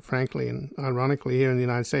 and frankly and ironically here in the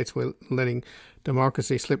United States we're letting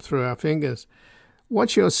democracy slip through our fingers.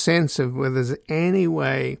 What's your sense of whether there's any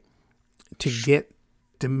way to get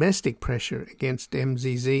domestic pressure against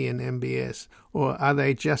MZZ and MBS, or are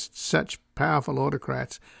they just such powerful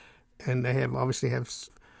autocrats and they obviously have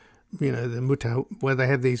the Muta, where they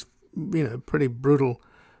have these, pretty brutal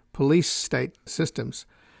police state systems.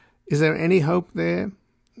 Is there any hope there?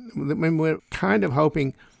 I mean, we're kind of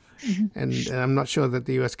hoping, and I'm not sure that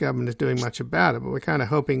the U.S. government is doing much about it, but we're kind of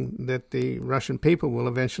hoping that the Russian people will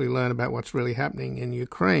eventually learn about what's really happening in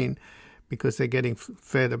Ukraine because they're getting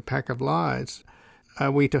fed a pack of lies.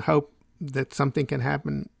 Are we to hope that something can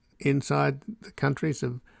happen inside the countries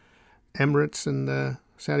of Emirates and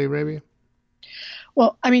Saudi Arabia?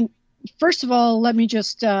 Well, I mean, first of all, let me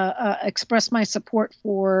just express my support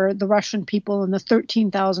for the Russian people and the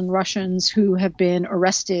 13,000 Russians who have been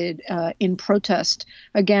arrested in protest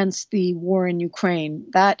against the war in Ukraine.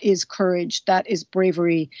 That is courage. That is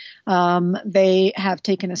bravery. They have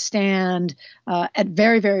taken a stand at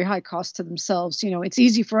very, very high cost to themselves. It's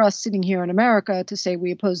easy for us sitting here in America to say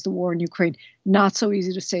we oppose the war in Ukraine. Not so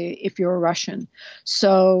easy to say if you're a Russian.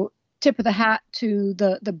 So tip of the hat to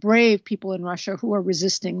the brave people in Russia who are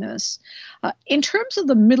resisting this. In terms of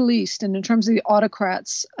the Middle East and in terms of the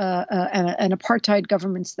autocrats and apartheid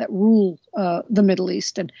governments that rule the Middle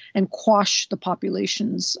East and quash the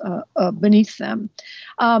populations beneath them.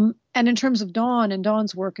 And in terms of Dawn and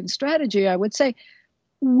Dawn's work and strategy, I would say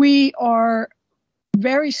we are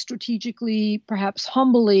very strategically, perhaps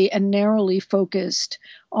humbly and narrowly focused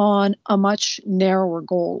on a much narrower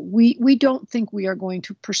goal. We don't think we are going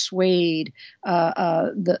to persuade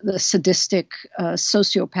the sadistic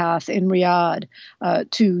sociopath in Riyadh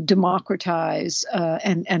to democratize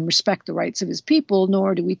and respect the rights of his people,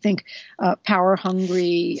 nor do we think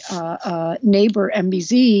power-hungry neighbor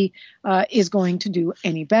MBZ is going to do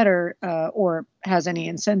any better or has any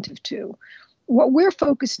incentive to. What we're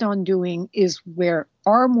focused on doing is where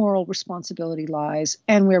our moral responsibility lies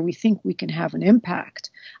and where we think we can have an impact,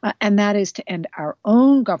 and that is to end our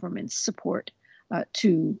own government's support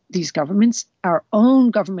to these governments, our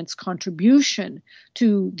own government's contribution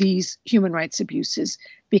to these human rights abuses,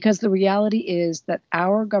 because the reality is that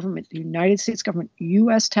our government, the United States government,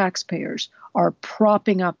 U.S. taxpayers, are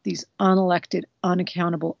propping up these unelected,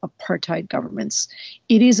 unaccountable apartheid governments.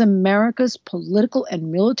 It is America's political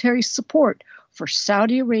and military support for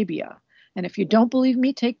Saudi Arabia, and if you don't believe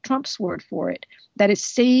me, take Trump's word for it, that has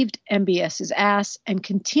saved MBS's ass and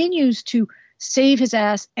continues to save his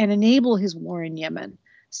ass and enable his war in Yemen.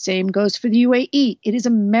 Same goes for the UAE. It is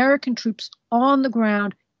American troops on the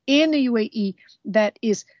ground in the UAE that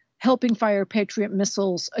is helping fire Patriot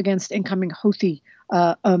missiles against incoming Houthi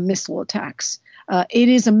missile attacks. It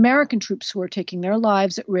is American troops who are taking their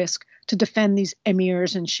lives at risk to defend these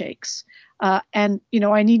emirs and sheikhs. And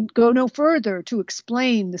I need go no further to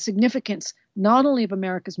explain the significance not only of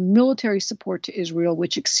America's military support to Israel,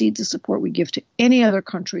 which exceeds the support we give to any other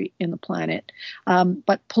country in the planet,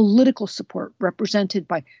 but political support represented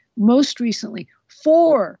by, most recently,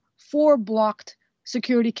 four blocked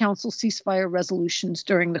Security Council ceasefire resolutions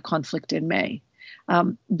during the conflict in May.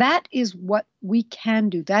 That is what we can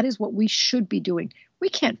do. That is what we should be doing. We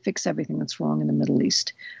can't fix everything that's wrong in the Middle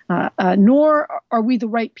East, nor are we the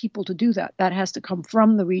right people to do that. That has to come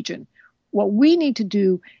from the region. What we need to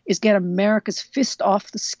do is get America's fist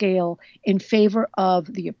off the scale in favor of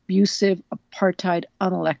the abusive, apartheid,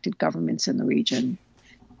 unelected governments in the region.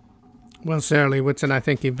 Well, Sarah Lee Whitson, I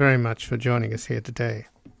thank you very much for joining us here today.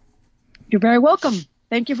 You're very welcome.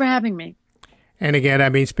 Thank you for having me. And again,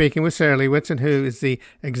 I've been speaking with Sarah Lee Whitson, who is the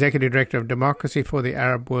Executive Director of Democracy for the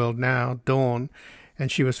Arab World Now, Dawn, and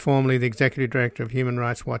she was formerly the Executive Director of Human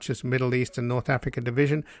Rights Watch's Middle East and North Africa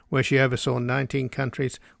Division, where she oversaw 19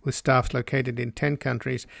 countries with staffs located in 10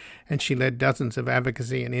 countries, and she led dozens of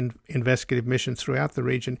advocacy and investigative missions throughout the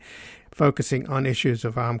region, focusing on issues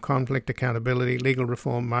of armed conflict, accountability, legal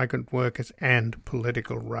reform, migrant workers, and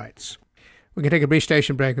political rights. We can take a brief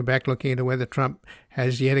station break. We're back looking into whether Trump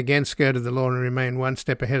has yet again skirted the law and remained one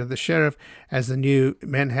step ahead of the sheriff, as the new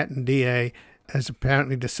Manhattan DA has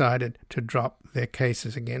apparently decided to drop their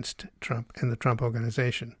cases against Trump and the Trump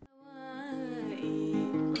organization.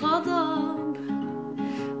 غضب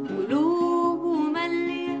قلوب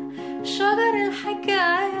ملية شجر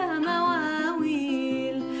الحكاية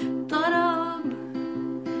مواويل طرب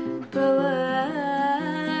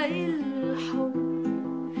بواقي الحب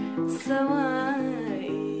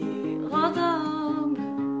سواقي غضب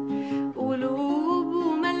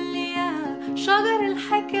قلوب ملية شجر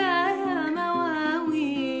الحكاية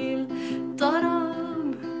مواويل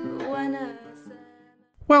طرب وانا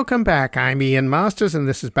Welcome back. I'm Ian Masters, and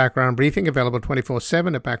this is Background Briefing, available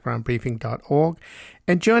 24/7 at backgroundbriefing.org.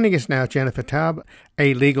 And joining us now, Jennifer Taub,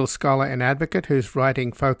 a legal scholar and advocate whose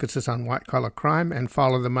writing focuses on white-collar crime and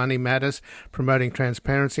follow-the-money matters, promoting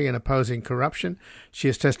transparency and opposing corruption. She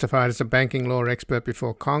has testified as a banking law expert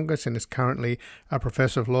before Congress and is currently a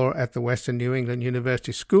professor of law at the Western New England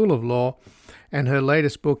University School of Law. And her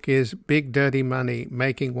latest book is Big Dirty Money,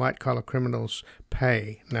 Making White-Collar Criminals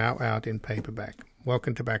Pay, now out in paperback.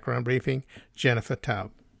 Welcome to Background Briefing, Jennifer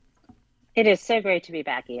Taub. It is so great to be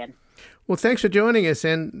back, Ian. Well, thanks for joining us.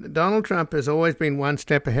 And Donald Trump has always been one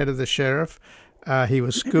step ahead of the sheriff. He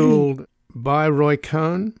was schooled by Roy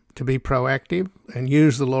Cohn to be proactive and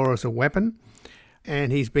use the law as a weapon.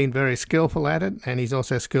 And he's been very skillful at it. And he's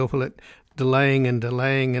also skillful at delaying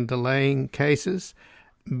cases.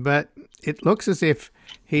 But it looks as if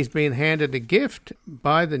he's been handed a gift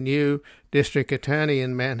by the new district attorney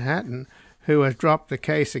in Manhattan, who has dropped the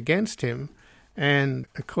case against him. And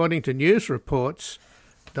according to news reports,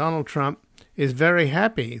 Donald Trump is very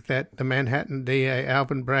happy that the Manhattan DA,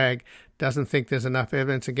 Alvin Bragg, doesn't think there's enough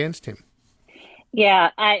evidence against him. Yeah,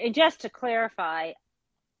 just to clarify,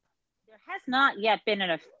 there has not yet been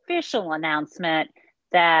an official announcement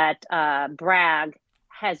that Bragg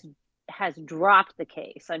has dropped the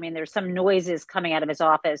case. I mean, there's some noises coming out of his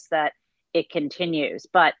office that it continues,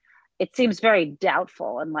 but it seems very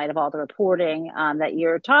doubtful in light of all the reporting that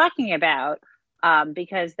you're talking about,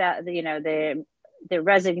 because that the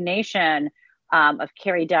resignation of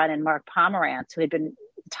Kerry Dunn and Mark Pomerantz, who had been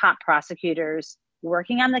top prosecutors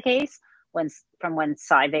working on the case from when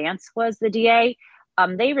Cy Vance was the DA,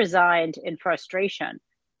 they resigned in frustration.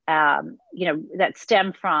 That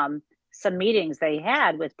stemmed from some meetings they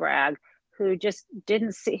had with Bragg, who just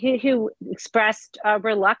didn't see, who expressed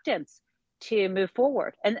reluctance to move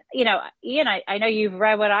forward. And, Ian, I know you've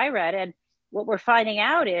read what I read, and what we're finding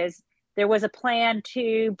out is there was a plan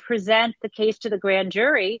to present the case to the grand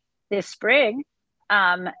jury this spring,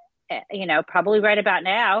 probably right about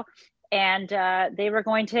now. And they were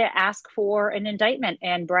going to ask for an indictment,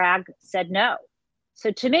 and Bragg said no. So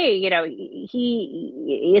to me,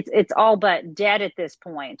 it's all but dead at this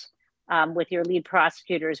point, with your lead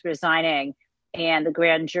prosecutors resigning and the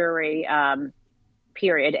grand jury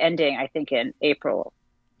period ending, I think, in April.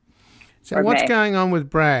 So what's May. going on with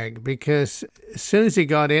Bragg? Because as soon as he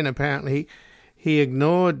got in, apparently he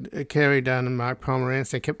ignored Kerry Dunn and Mark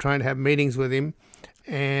Pomerantz. They kept trying to have meetings with him,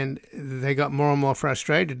 and they got more and more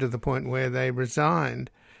frustrated to the point where they resigned.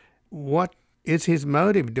 What is his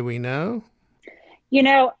motive? Do we know?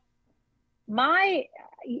 I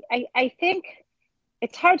think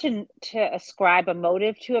it's hard to ascribe a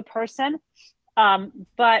motive to a person.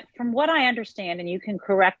 But from what I understand, and you can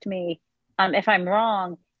correct me if I'm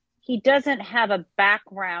wrong, he doesn't have a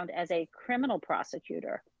background as a criminal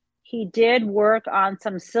prosecutor. He did work on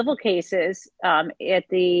some civil cases at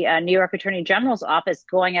the New York Attorney General's office,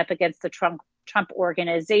 going up against the Trump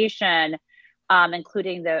organization,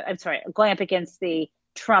 including going up against the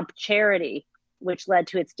Trump charity, which led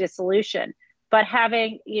to its dissolution. But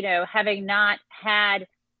having not had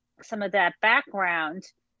some of that background,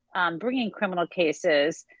 bringing criminal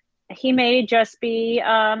cases, he may just be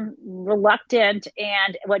reluctant,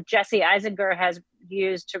 and what Jesse Eisinger has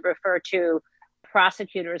used to refer to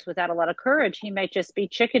prosecutors without a lot of courage, he may just be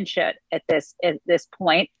chicken shit at this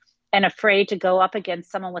point and afraid to go up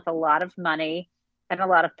against someone with a lot of money and a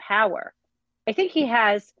lot of power. I think he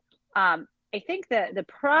has. I think that the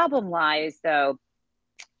problem lies, though,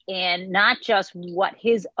 in not just what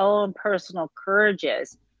his own personal courage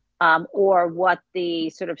is, or what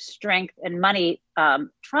the sort of strength and money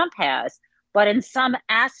Trump has, but in some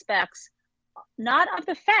aspects, not of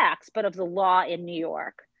the facts, but of the law in New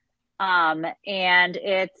York. And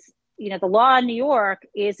it's, the law in New York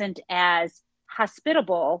isn't as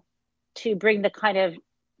hospitable to bring the kind of,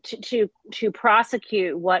 to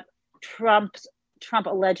prosecute what Trump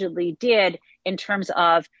allegedly did in terms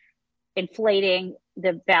of inflating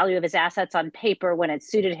the value of his assets on paper when it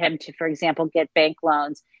suited him to, for example, get bank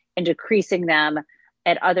loans, and decreasing them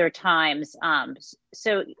at other times.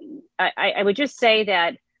 So I would just say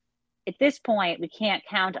that at this point, we can't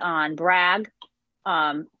count on Bragg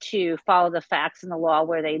to follow the facts and the law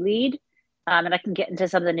where they lead. And I can get into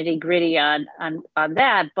some of the nitty gritty on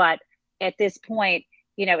that. But at this point,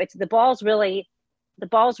 it's the ball's really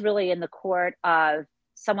in the court of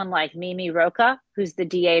someone like Mimi Rocah, who's the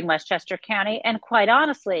DA in Westchester County. And quite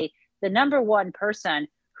honestly, the number one person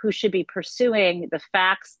who should be pursuing the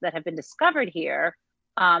facts that have been discovered here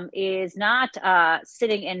is not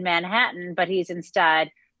sitting in Manhattan, but he's instead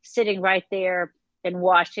sitting right there in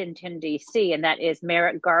Washington, D.C., and that is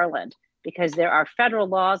Merrick Garland. because there are federal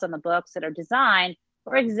laws on the books that are designed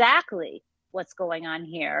for exactly what's going on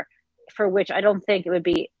here, for which I don't think it would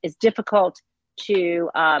be as difficult to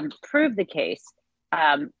prove the case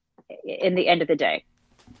in the end of the day.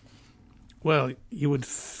 Well, you would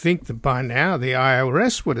think that by now the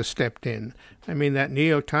IRS would have stepped in. I mean, that New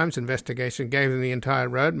York Times investigation gave them the entire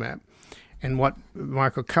roadmap. And what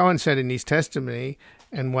Michael Cohen said in his testimony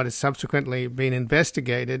and what has subsequently been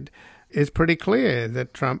investigated is pretty clear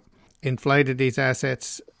that Trump inflated these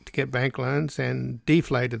assets to get bank loans and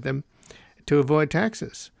deflated them to avoid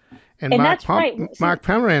taxes. And Mark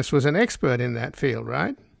Pomerantz was an expert in that field,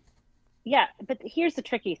 right? Yeah, but here's the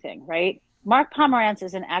tricky thing, right? Mark Pomerantz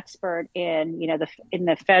is an expert in,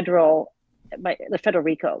 the federal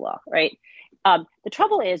RICO law, right? The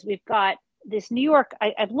trouble is we've got this New York.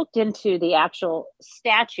 I've looked into the actual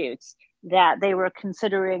statutes that they were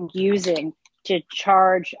considering using to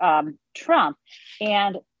charge Trump,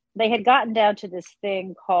 and they had gotten down to this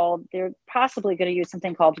thing called, they're possibly going to use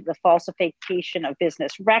something called the falsification of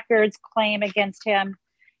business records claim against him.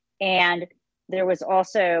 And there was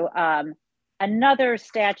also another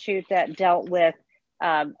statute that dealt with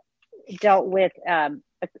a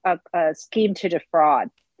scheme to defraud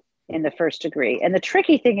in the first degree. And the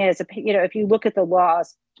tricky thing is, if you look at the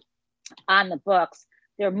laws on the books,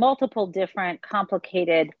 there are multiple different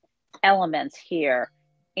complicated elements here.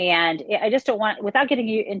 And I just don't want, without getting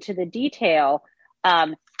you into the detail,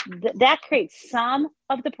 that creates some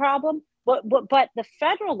of the problem. But the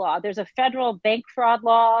federal law, there's a federal bank fraud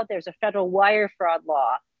law, there's a federal wire fraud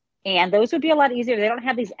law, and those would be a lot easier. They don't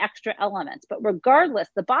have these extra elements. But regardless,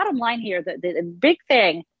 the bottom line here, the big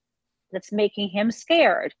thing that's making him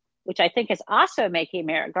scared, which I think is also making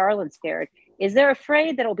Merrick Garland scared, is they're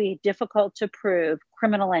afraid that it'll be difficult to prove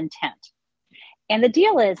criminal intent. And the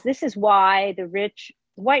deal is, this is why the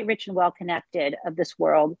white, rich, and well-connected of this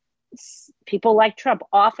world, people like Trump,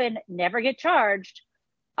 often never get charged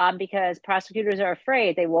because prosecutors are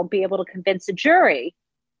afraid they won't be able to convince a jury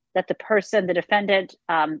that the defendant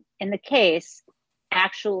in the case,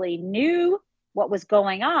 actually knew what was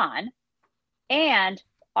going on and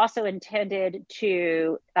also intended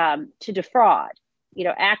to defraud,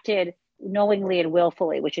 acted knowingly and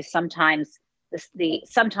willfully, which is sometimes the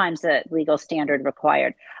legal standard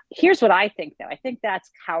required. Here's what I think, though. I think that's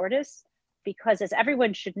cowardice, because as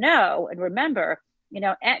everyone should know and remember,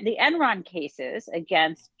 the Enron cases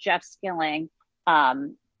against Jeff Skilling,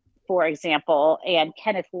 for example, and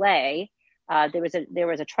Kenneth Lay, there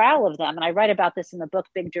was a trial of them, and I write about this in the book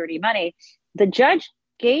Big Dirty Money. The judge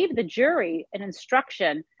gave the jury an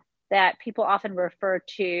instruction that people often refer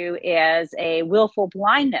to as a willful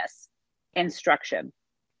blindness instruction.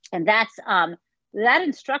 And that's that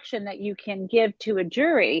instruction that you can give to a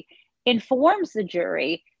jury informs the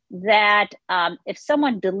jury that if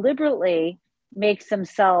someone deliberately makes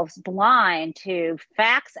themselves blind to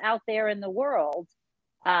facts out there in the world,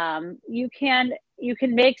 you can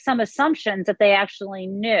make some assumptions that they actually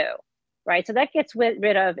knew, right? So that gets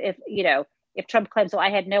rid of if Trump claims, I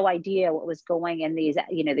had no idea what was going in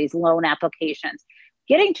these loan applications.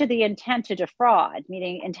 Getting to the intent to defraud,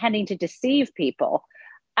 meaning intending to deceive people,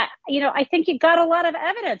 I think you got a lot of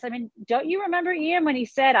evidence. I mean, don't you remember, Ian, when he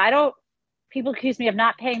said, people accuse me of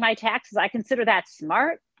not paying my taxes, I consider that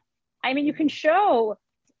smart? I mean, you can show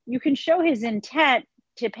his intent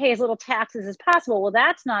to pay as little taxes as possible. Well,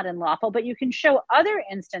 that's not unlawful, but you can show other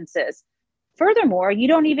instances. Furthermore, you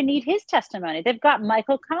don't even need his testimony. They've got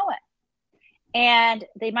Michael Cohen. And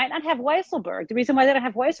they might not have Weisselberg. The reason why they don't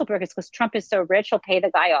have Weisselberg is because Trump is so rich, he'll pay the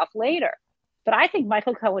guy off later. But I think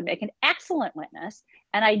Michael Cohen would make an excellent witness.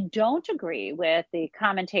 And I don't agree with the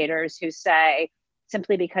commentators who say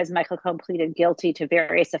simply because Michael Cohen pleaded guilty to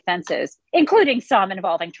various offenses, including some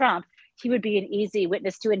involving Trump, he would be an easy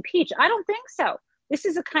witness to impeach. I don't think so. This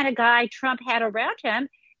is the kind of guy Trump had around him,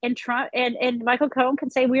 and Trump and Michael Cohen can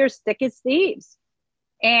say, we are thick as thieves.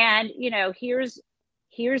 And, here's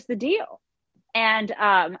the deal. And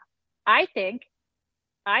I think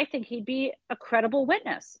he'd be a credible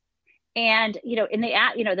witness. And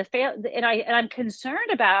I'm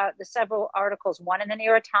concerned about the several articles, one in the New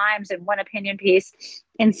York Times and one opinion piece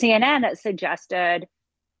in CNN that suggested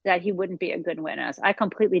that he wouldn't be a good witness. I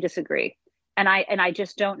completely disagree, and I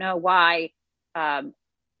just don't know why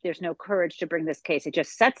there's no courage to bring this case. It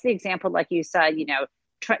just sets the example, like you said.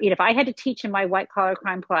 If I had to teach in my white collar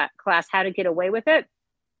crime class how to get away with it,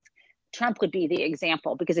 Trump would be the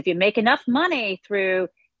example, because if you make enough money through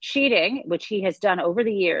cheating, which he has done over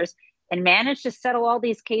the years, and manage to settle all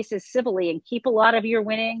these cases civilly and keep a lot of your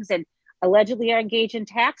winnings and allegedly engage in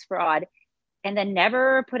tax fraud, and then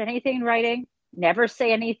never put anything in writing, never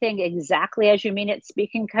say anything exactly as you mean it, speak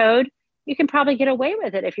in code, you can probably get away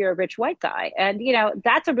with it if you're a rich white guy. And,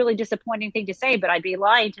 that's a really disappointing thing to say, but I'd be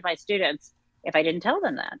lying to my students if I didn't tell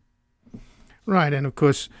them that. Right. And of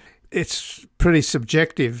course, it's pretty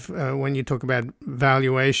subjective when you talk about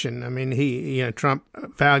valuation. I mean, Trump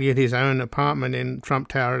valued his own apartment in Trump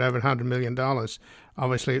Tower at over $100 million.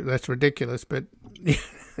 Obviously, that's ridiculous, but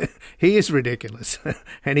he is ridiculous.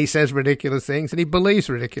 And he says ridiculous things, and he believes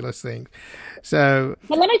ridiculous things. So,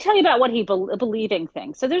 well, let me tell you about what he believing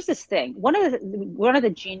things. So there's this thing. One of the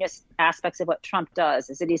genius aspects of what Trump does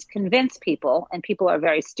is that he's convinced people, and people are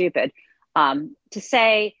very stupid, to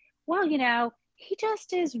say, well, he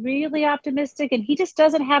just is really optimistic and he just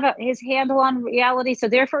doesn't have his handle on reality. So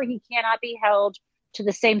therefore, he cannot be held to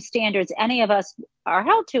the same standards any of us are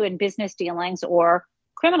held to in business dealings or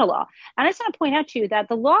criminal law. And I just want to point out to you that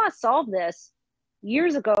the law solved this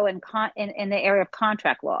years ago in the area of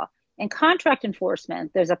contract law. In contract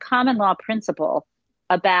enforcement, there's a common law principle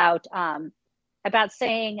about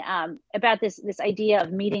saying about this idea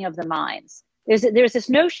of meeting of the minds. There's this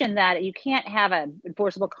notion that you can't have an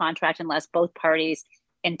enforceable contract unless both parties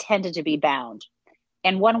intended to be bound.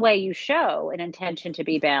 And one way you show an intention to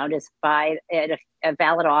be bound is by a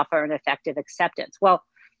valid offer and effective acceptance. Well,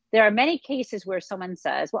 there are many cases where someone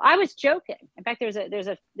says, well, I was joking. In fact,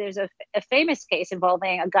 there's a famous case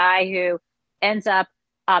involving a guy who ends up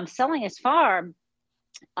selling his farm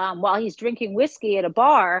while he's drinking whiskey at a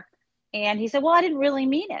bar. And he said, well, I didn't really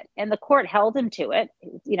mean it. And the court held him to it.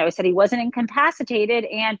 He said he wasn't incapacitated.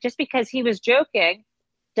 And just because he was joking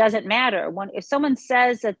doesn't matter. If someone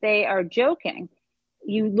says that they are joking,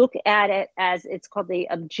 you look at it as it's called the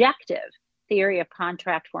objective theory of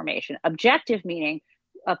contract formation. Objective meaning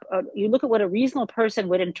you look at what a reasonable person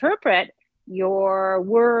would interpret your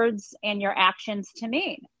words and your actions to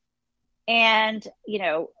mean. And,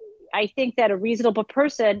 I think that a reasonable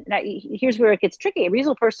person, now here's where it gets tricky. A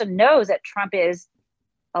reasonable person knows that Trump is,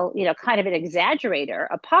 kind of an exaggerator,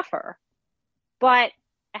 a puffer, but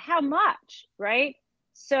how much, right?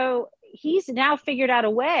 So he's now figured out a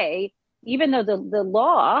way, even though the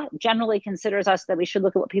law generally considers us that we should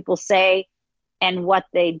look at what people say and what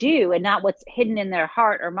they do and not what's hidden in their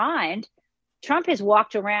heart or mind. Trump has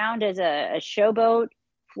walked around as a showboat,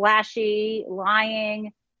 flashy,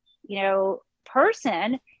 lying,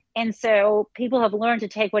 person. And so people have learned to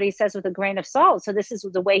take what he says with a grain of salt. So this is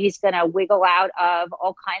the way he's going to wiggle out of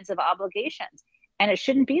all kinds of obligations. And it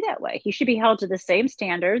shouldn't be that way. He should be held to the same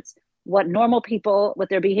standards, what normal people, what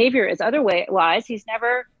their behavior is otherwise. He's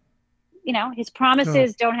never, his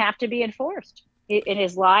promises don't have to be enforced and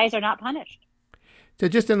his lies are not punished. So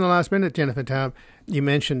just in the last minute, Jennifer Taub, you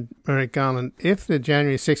mentioned Merrick Garland. If the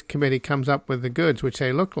January 6th committee comes up with the goods, which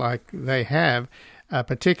they look like they have,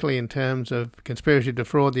 particularly in terms of conspiracy to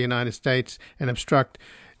defraud the United States and obstruct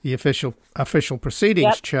the official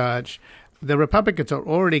proceedings charge, the Republicans are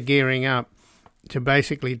already gearing up to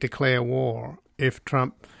basically declare war if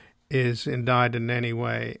Trump is indicted in any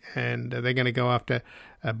way. And they're going to go after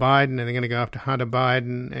Biden, and they're going to go after Hunter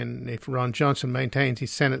Biden. And if Ron Johnson maintains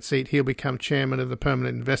his Senate seat, he'll become chairman of the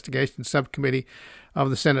Permanent Investigation Subcommittee of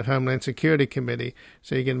the Senate Homeland Security Committee.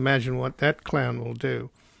 So you can imagine what that clown will do.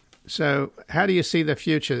 So how do you see the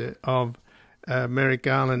future of Merrick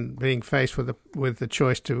Garland being faced with the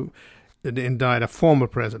choice to indict a former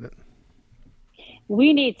president?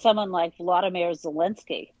 We need someone like Vladimir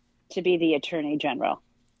Zelensky to be the attorney general.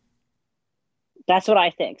 That's what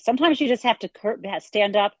I think. Sometimes you just have to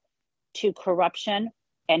stand up to corruption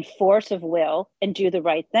and force of will and do the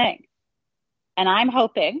right thing. And I'm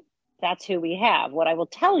hoping that's who we have. What I will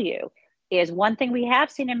tell you is one thing we have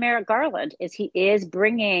seen in Merrick Garland is he is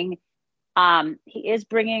bringing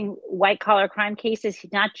white collar crime cases.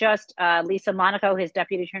 Not just Lisa Monaco, his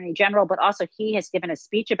deputy attorney general, but also he has given a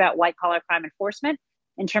speech about white collar crime enforcement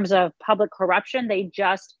in terms of public corruption. They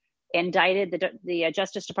just indicted the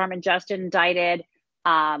Justice Department just indicted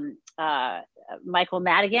Michael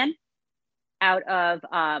Madigan out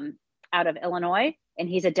of Illinois, and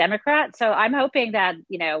he's a Democrat. So I'm hoping that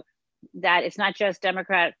that it's not just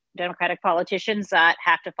Democratic politicians that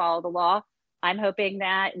have to follow the law. I'm hoping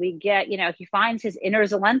that we get, he finds his inner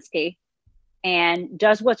Zelensky and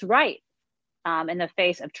does what's right in the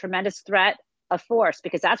face of tremendous threat of force,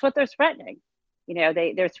 because that's what they're threatening.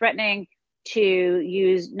 They're threatening to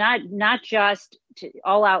use not just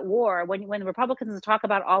all out war. When the Republicans talk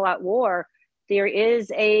about all out war, there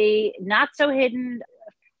is a not so hidden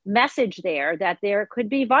message there that there could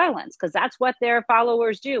be violence, because that's what their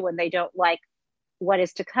followers do when they don't like what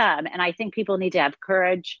is to come. And I think people need to have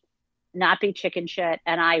courage, not be chicken shit.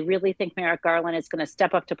 And I really think Merrick Garland is going to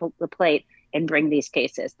step up to the plate and bring these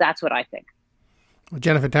cases. That's what I think. Well,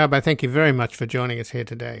 Jennifer Taub, I thank you very much for joining us here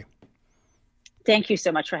today. Thank you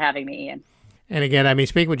so much for having me, Ian. And again, I've been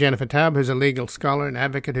speaking with Jennifer Taub, who's a legal scholar and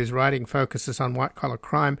advocate whose writing focuses on white-collar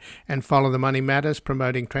crime and follow-the-money matters,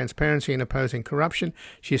 promoting transparency and opposing corruption.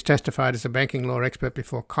 She has testified as a banking law expert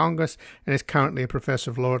before Congress and is currently a professor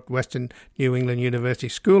of law at Western New England University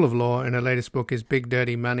School of Law, and her latest book is Big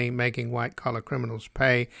Dirty Money, Making White-Collar Criminals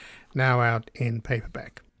Pay, now out in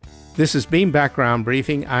paperback. This has been Background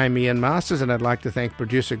Briefing. I'm Ian Masters, and I'd like to thank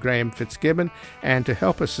producer Graham Fitzgibbon. And to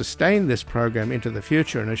help us sustain this program into the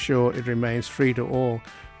future and assure it remains free to all,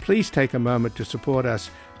 please take a moment to support us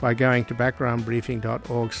by going to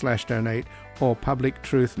backgroundbriefing.org/donate or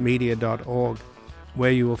publictruthmedia.org,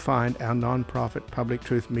 where you will find our non-profit Public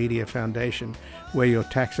Truth Media Foundation, where your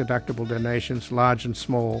tax-deductible donations, large and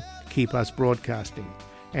small, keep us broadcasting.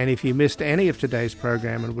 And if you missed any of today's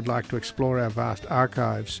program and would like to explore our vast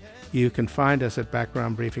archives, you can find us at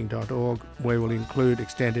backgroundbriefing.org, where we'll include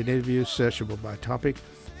extended interviews searchable by topic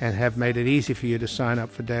and have made it easy for you to sign up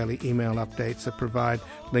for daily email updates that provide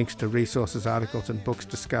links to resources, articles, and books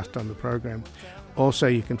discussed on the program. Also,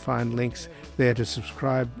 you can find links there to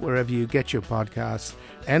subscribe wherever you get your podcasts,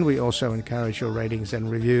 and we also encourage your ratings and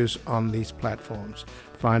reviews on these platforms.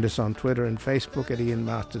 Find us on Twitter and Facebook at Ian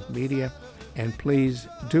Masters Media. And please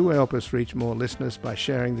do help us reach more listeners by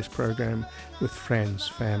sharing this program with friends,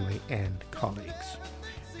 family, and colleagues.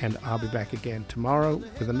 And I'll be back again tomorrow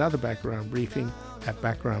with another background briefing at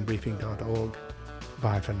backgroundbriefing.org.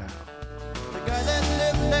 Bye for now. The guy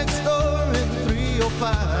that lived next door in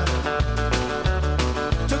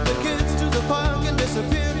 305 took the kids to the park and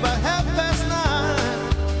disappeared by 9:30.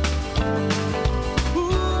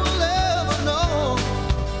 Who'll ever know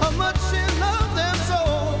how much she loved them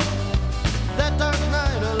so? That dark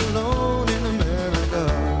night alone in America.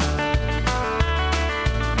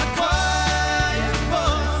 A quiet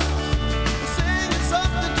voice singing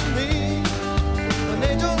something to me. An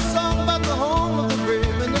angel song about the home of the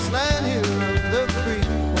brave in this land here of the free.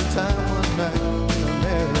 One time, one night in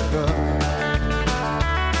America.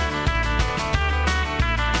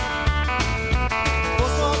 Four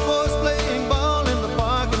small boys playing ball in the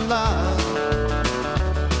parking lot.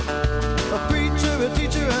 A preacher, a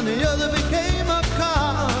teacher, and the other became a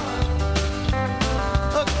cop.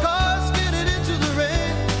 A car skidded into the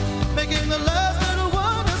rain, making the last little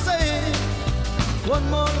one to say, one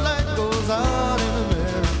more light goes out in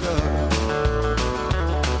America.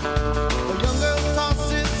 A young girl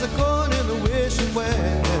tosses a coin in the wishing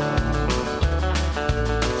well.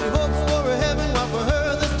 She hopes for a heaven while for her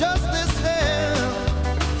there's just this hell.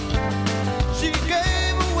 She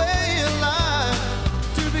gave away her life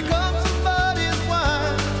to become somebody's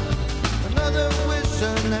wife. Another wish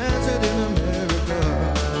unanswered